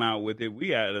we come out with it, we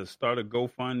got to start a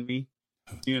GoFundMe.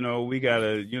 We got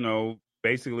to,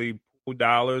 basically pull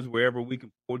dollars wherever we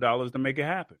can pull dollars to make it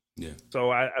happen. Yeah.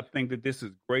 So I think that this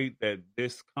is great that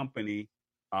this company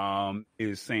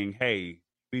is saying, hey,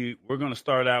 we're going to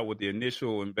start out with the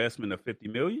initial investment of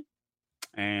 $50 million,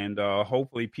 and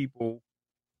hopefully people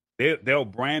they'll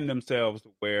brand themselves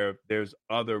to where there's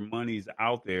other monies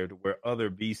out there to where other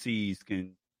VCs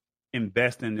can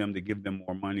invest in them to give them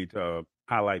more money to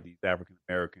highlight these African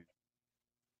American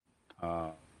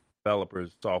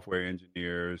developers, software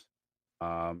engineers,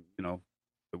 the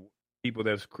people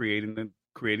that's creating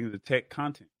the tech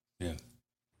content. Yeah.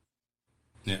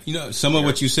 Yeah, some of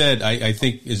what you said, I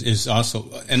think is also,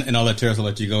 and I'll let Terrence, I'll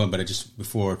let you go, but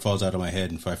before it falls out of my head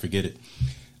and if I forget it,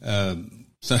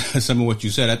 some of what you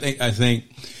said, I think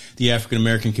the African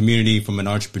American community, from an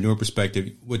entrepreneur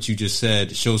perspective, what you just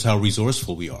said shows how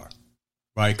resourceful we are,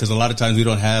 right? Because a lot of times we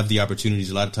don't have the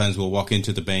opportunities. A lot of times we'll walk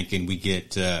into the bank and we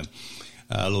get a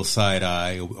little side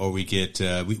eye, or we get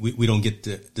we don't get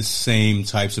the same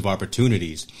types of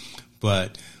opportunities,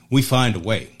 but we find a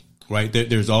way. Right.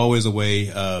 There's always a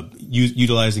way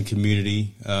utilizing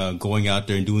community, going out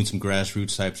there and doing some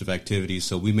grassroots types of activities.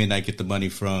 So we may not get the money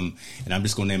from, and I'm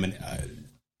just going to name it.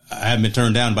 I haven't been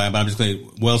turned down by it, but I'm just going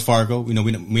to Wells Fargo. We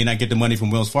may not get the money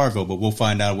from Wells Fargo, but we'll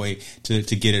find out a way to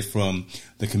get it from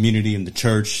the community and the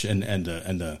church and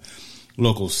the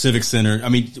local civic center. I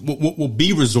mean, we'll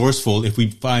be resourceful if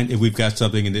we've got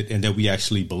something and that we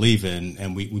actually believe in,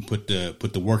 and we put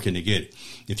the work in to get it.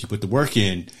 If you put the work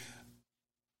in,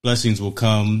 blessings will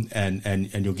come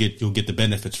and you'll get the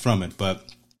benefits from it. But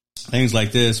things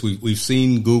like this, we've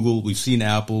seen Google, we've seen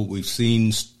Apple, we've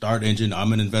seen Start Engine.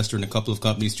 I'm an investor in a couple of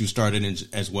companies through Start Engine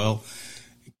as well.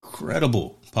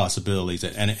 Incredible possibilities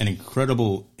and an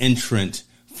incredible entrant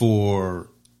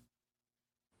for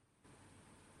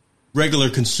regular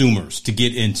consumers to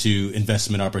get into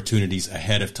investment opportunities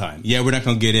ahead of time. Yeah, we're not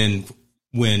going to get in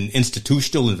when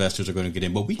institutional investors are going to get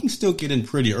in, but we can still get in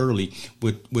pretty early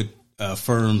with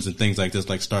firms and things like this,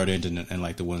 like Start Engine and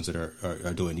like the ones that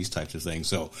are doing these types of things.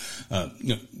 So,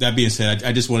 that being said,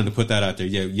 I just wanted to put that out there.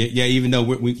 Yeah. Even though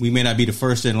we may not be the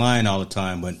first in line all the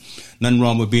time, but nothing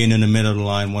wrong with being in the middle of the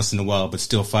line once in a while, but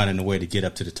still finding a way to get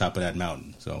up to the top of that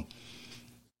mountain. So,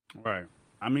 right.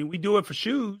 I mean, we do it for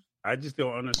shoes. I just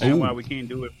don't understand why we can't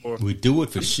do it for. We do it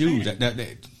for shoes. That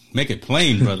make it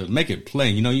plain, brother. Make it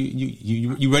plain.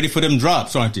 You ready for them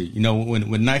drops, aren't you?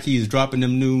 When Nike is dropping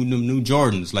them new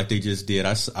Jordans like they just did,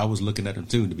 I was looking at them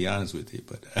too, to be honest with you.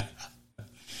 But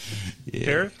yeah.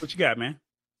 Terry, what you got, man?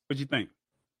 What you think?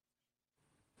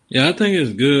 Yeah, I think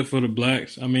it's good for the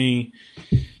blacks. I mean,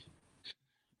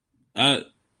 I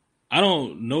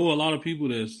don't know a lot of people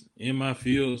that's in my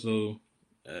field, so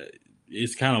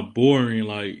it's kind of boring,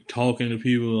 like talking to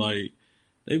people like.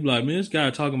 They be like, man, this guy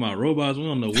talking about robots. We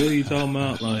don't know what he talking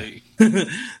about. Like,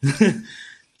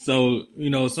 so,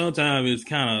 sometimes it's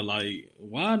kind of like,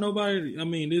 why nobody, I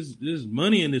mean, there's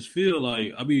money in this field.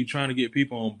 Like, I be trying to get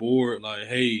people on board. Like,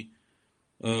 hey,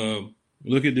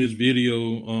 look at this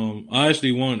video. I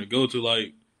actually wanted to go to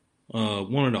like,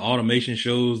 one of the automation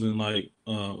shows in like,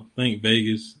 I think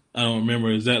Vegas. I don't remember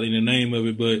exactly the name of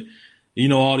it, but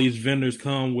all these vendors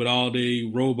come with all their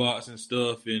robots and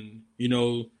stuff. And,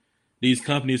 these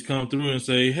companies come through and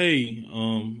say, hey,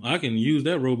 I can use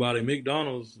that robot at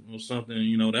McDonald's or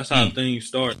something. That's how things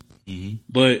start. Mm-hmm.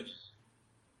 But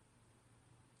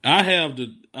I have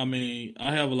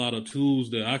a lot of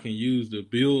tools that I can use to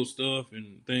build stuff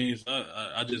and things.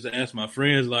 I just ask my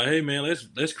friends like, hey man,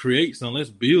 let's create something.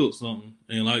 Let's build something.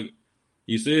 And like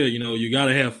you said, you got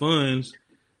to have funds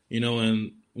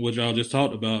and what y'all just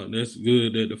talked about, that's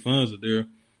good that the funds are there.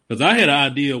 Because I had an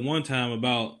idea one time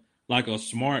about like a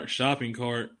smart shopping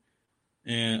cart,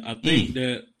 and I think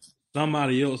that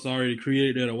somebody else already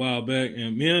created that a while back,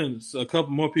 and me and a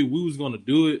couple more people, we was going to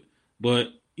do it, but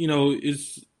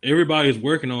it's everybody's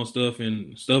working on stuff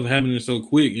and stuff happening so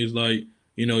quick. It's like,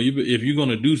 if you're going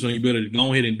to do something, you better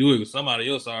go ahead and do it because somebody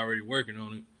else already working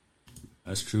on it.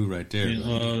 That's true right there.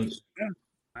 And,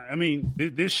 I mean,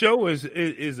 this show is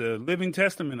a living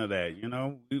testament of that.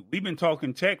 We've been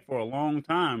talking tech for a long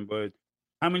time, but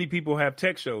how many people have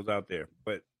tech shows out there?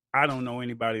 But I don't know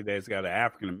anybody that's got an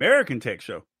African American tech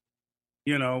show.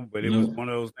 But it was one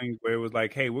of those things where it was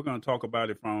like, hey, we're going to talk about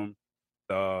it from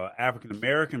the African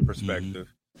American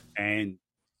perspective and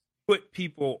put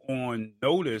people on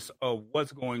notice of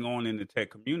what's going on in the tech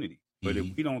community. But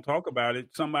if we don't talk about it,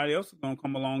 somebody else is going to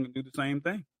come along and do the same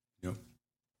thing. Yep.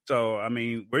 So, I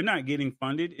mean, we're not getting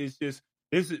funded. It's just,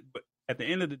 but at the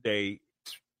end of the day,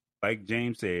 like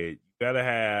James said,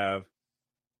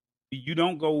 you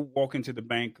don't go walk into the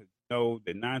bank because you know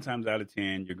that 9 times out of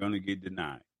 10, you're going to get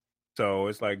denied. So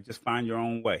it's like, just find your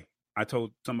own way. I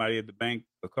told somebody at the bank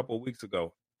a couple of weeks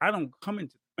ago, I don't come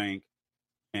into the bank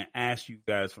and ask you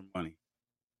guys for money.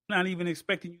 I'm not even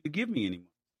expecting you to give me any money.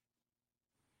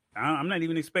 I'm not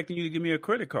even expecting you to give me a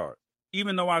credit card,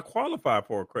 even though I qualify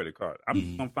for a credit card. I'm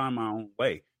just going to find my own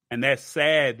way. And that's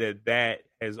sad that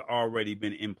has already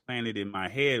been implanted in my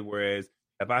head. Whereas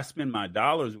if I spend my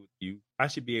dollars with you, I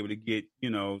should be able to get,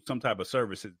 some type of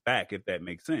services back, if that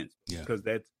makes sense. Because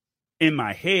that's in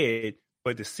my head.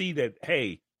 But to see that,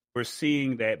 hey, we're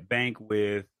seeing that bank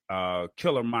with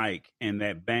Killer Mike and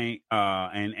that bank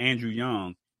and Andrew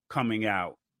Young coming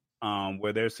out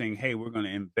where they're saying, hey, we're going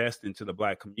to invest into the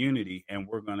Black community and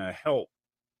we're going to help.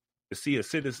 To see a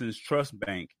Citizens Trust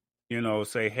Bank,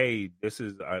 say, hey, this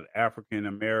is an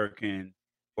African-American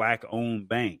Black-owned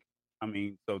bank. I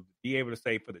mean, so to be able to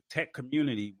say for the tech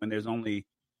community, when there's only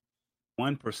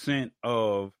 1%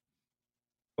 of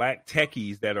Black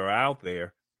techies that are out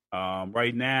there,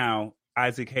 right now,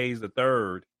 Isaac Hayes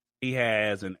III, he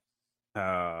has an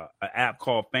app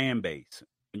called Fanbase.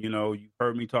 You've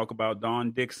heard me talk about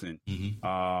Dawn Dixon,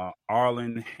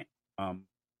 Arlen,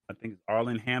 I think it's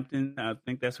Arlen Hampton. I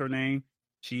think that's her name.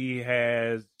 She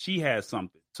has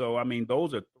something. So, I mean,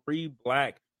 those are 3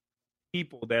 Black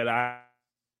people that I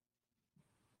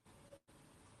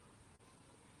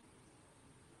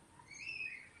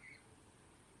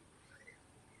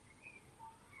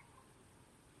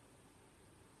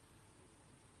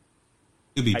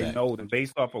know that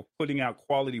based off of putting out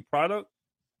quality product,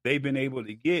 they've been able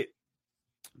to get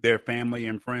their family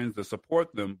and friends to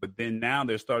support them. But then now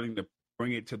they're starting to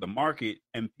bring it to the market,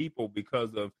 and people,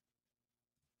 because of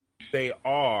they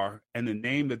are and the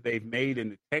name that they've made in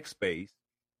the tech space,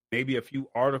 maybe a few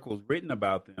articles written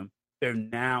about them, they're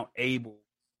now able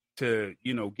to,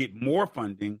 get more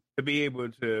funding to be able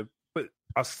to put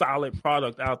a solid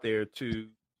product out there to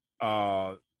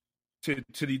the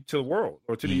world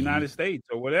or to the United States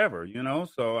or whatever,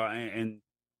 So, and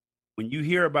when you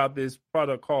hear about this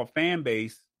product called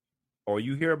Fanbase, or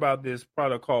you hear about this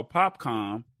product called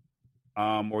Popcom,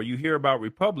 or you hear about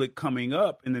Republic coming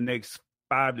up in the next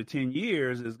 5 to 10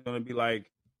 years, is going to be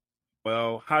like,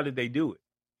 well, how did they do it?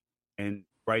 And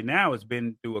right now it's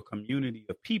been through a community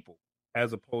of people,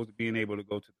 as opposed to being able to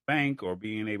go to the bank or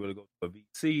being able to go to a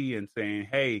VC and saying,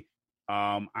 hey,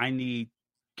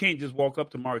 can't just walk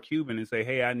up to Mark Cuban and say,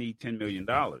 hey, I need $10 million.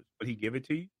 Would he give it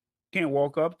to you? Can't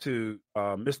walk up to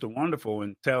Mr. Wonderful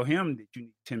and tell him that you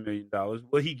need $10 million.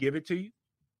 Will he give it to you?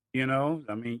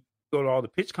 I mean, go to all the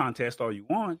pitch contests all you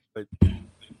want, but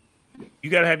you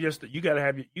got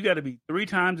to be 3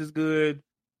 times as good,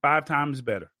 5 times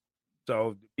better.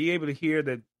 So to be able to hear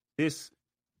that this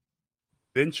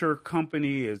venture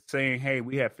company is saying, hey,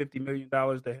 we have $50 million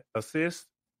to assist,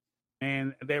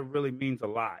 and that really means a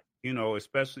lot,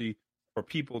 especially for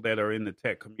people that are in the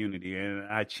tech community. And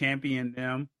I champion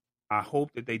them. I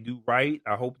hope that they do right.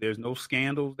 I hope there's no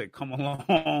scandals that come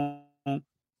along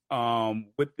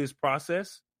with this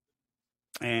process.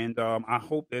 And I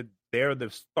hope that they're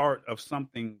the start of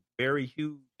something very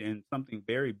huge and something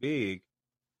very big,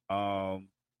 for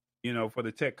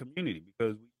the tech community,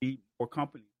 because we need more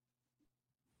companies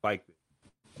like this.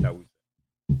 That we say.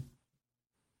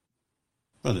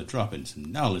 Brother, dropping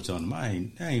some knowledge on them. I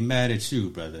ain't mad at you,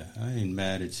 brother. I ain't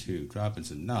mad at you. Dropping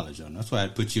some knowledge on them. That's why I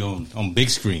put you on big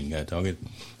screen, dog.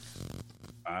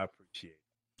 I appreciate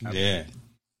it. Yeah.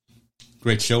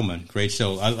 Great show, man. Great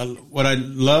show. What I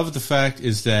love the fact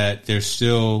is that there's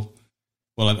still,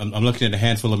 Well, I'm looking at a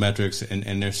handful of metrics,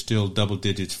 and there's still double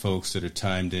digits folks that are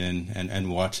timed in and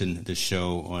watching the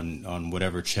show on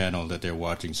whatever channel that they're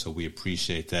watching. So we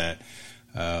appreciate that.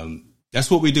 That's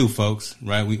what we do, folks,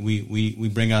 right? We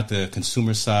bring out the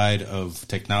consumer side of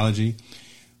technology.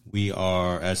 We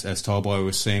are, as Tallboy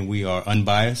was saying, we are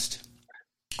unbiased.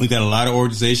 We've got a lot of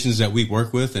organizations that we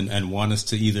work with and want us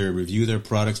to either review their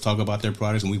products, talk about their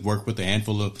products, and we've worked with a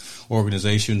handful of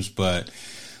organizations, but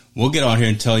we'll get on here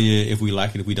and tell you if we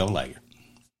like it, if we don't like it.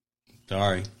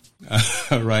 Sorry.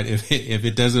 Right. If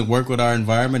it doesn't work with our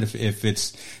environment, if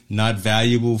it's not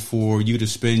valuable for you to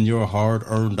spend your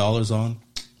hard-earned dollars on,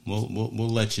 we'll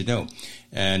let you know.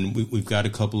 And we've got a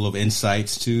couple of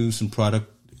insights to some product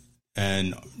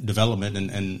and development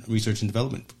and research and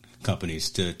development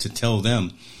companies to tell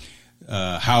them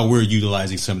how we're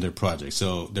utilizing some of their projects.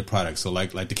 So their products. So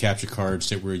like the capture cards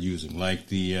that we're using, like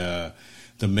the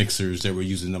mixers that we're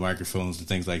using, the microphones and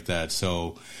things like that.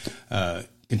 So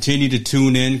continue to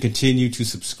tune in, continue to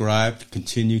subscribe,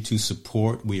 continue to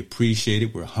support. We appreciate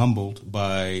it. We're humbled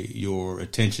by your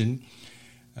attention.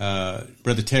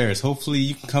 Brother Terrace, hopefully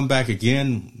you can come back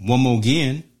again, one more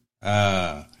again.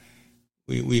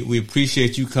 We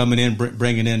appreciate you coming in,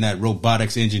 bringing in that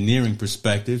robotics engineering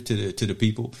perspective to the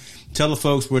people. Tell the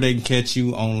folks where they can catch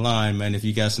you online, man. If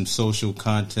you got some social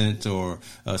content or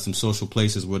some social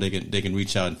places where they can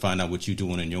reach out and find out what you're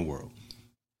doing in your world.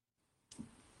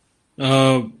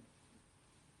 I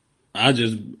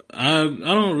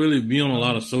don't really be on a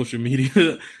lot of social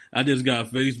media. I just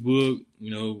got Facebook,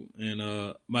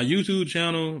 and my YouTube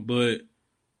channel, but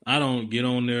I don't get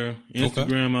on there.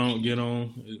 Instagram, okay. I don't get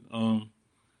on.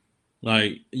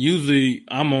 Like, usually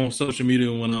I'm on social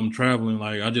media when I'm traveling.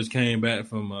 Like, I just came back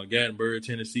from Gatlinburg,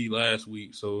 Tennessee last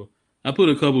week. So I put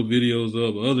a couple videos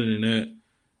up. Other than that,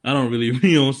 I don't really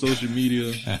be on social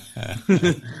media.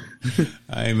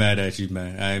 I ain't mad at you,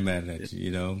 man. I ain't mad at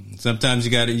you. Sometimes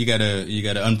you gotta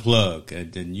unplug,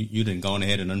 and then you done gone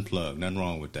ahead and unplug. Nothing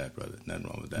wrong with that, brother. Nothing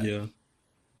wrong with that. Yeah.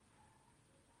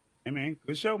 Hey, man.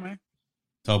 Good show, man.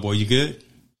 Tallboy, you good?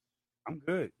 I'm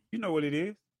good. You know what it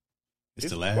is. It's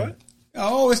the lab. What?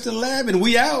 Oh, it's the lab, and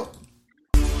we out.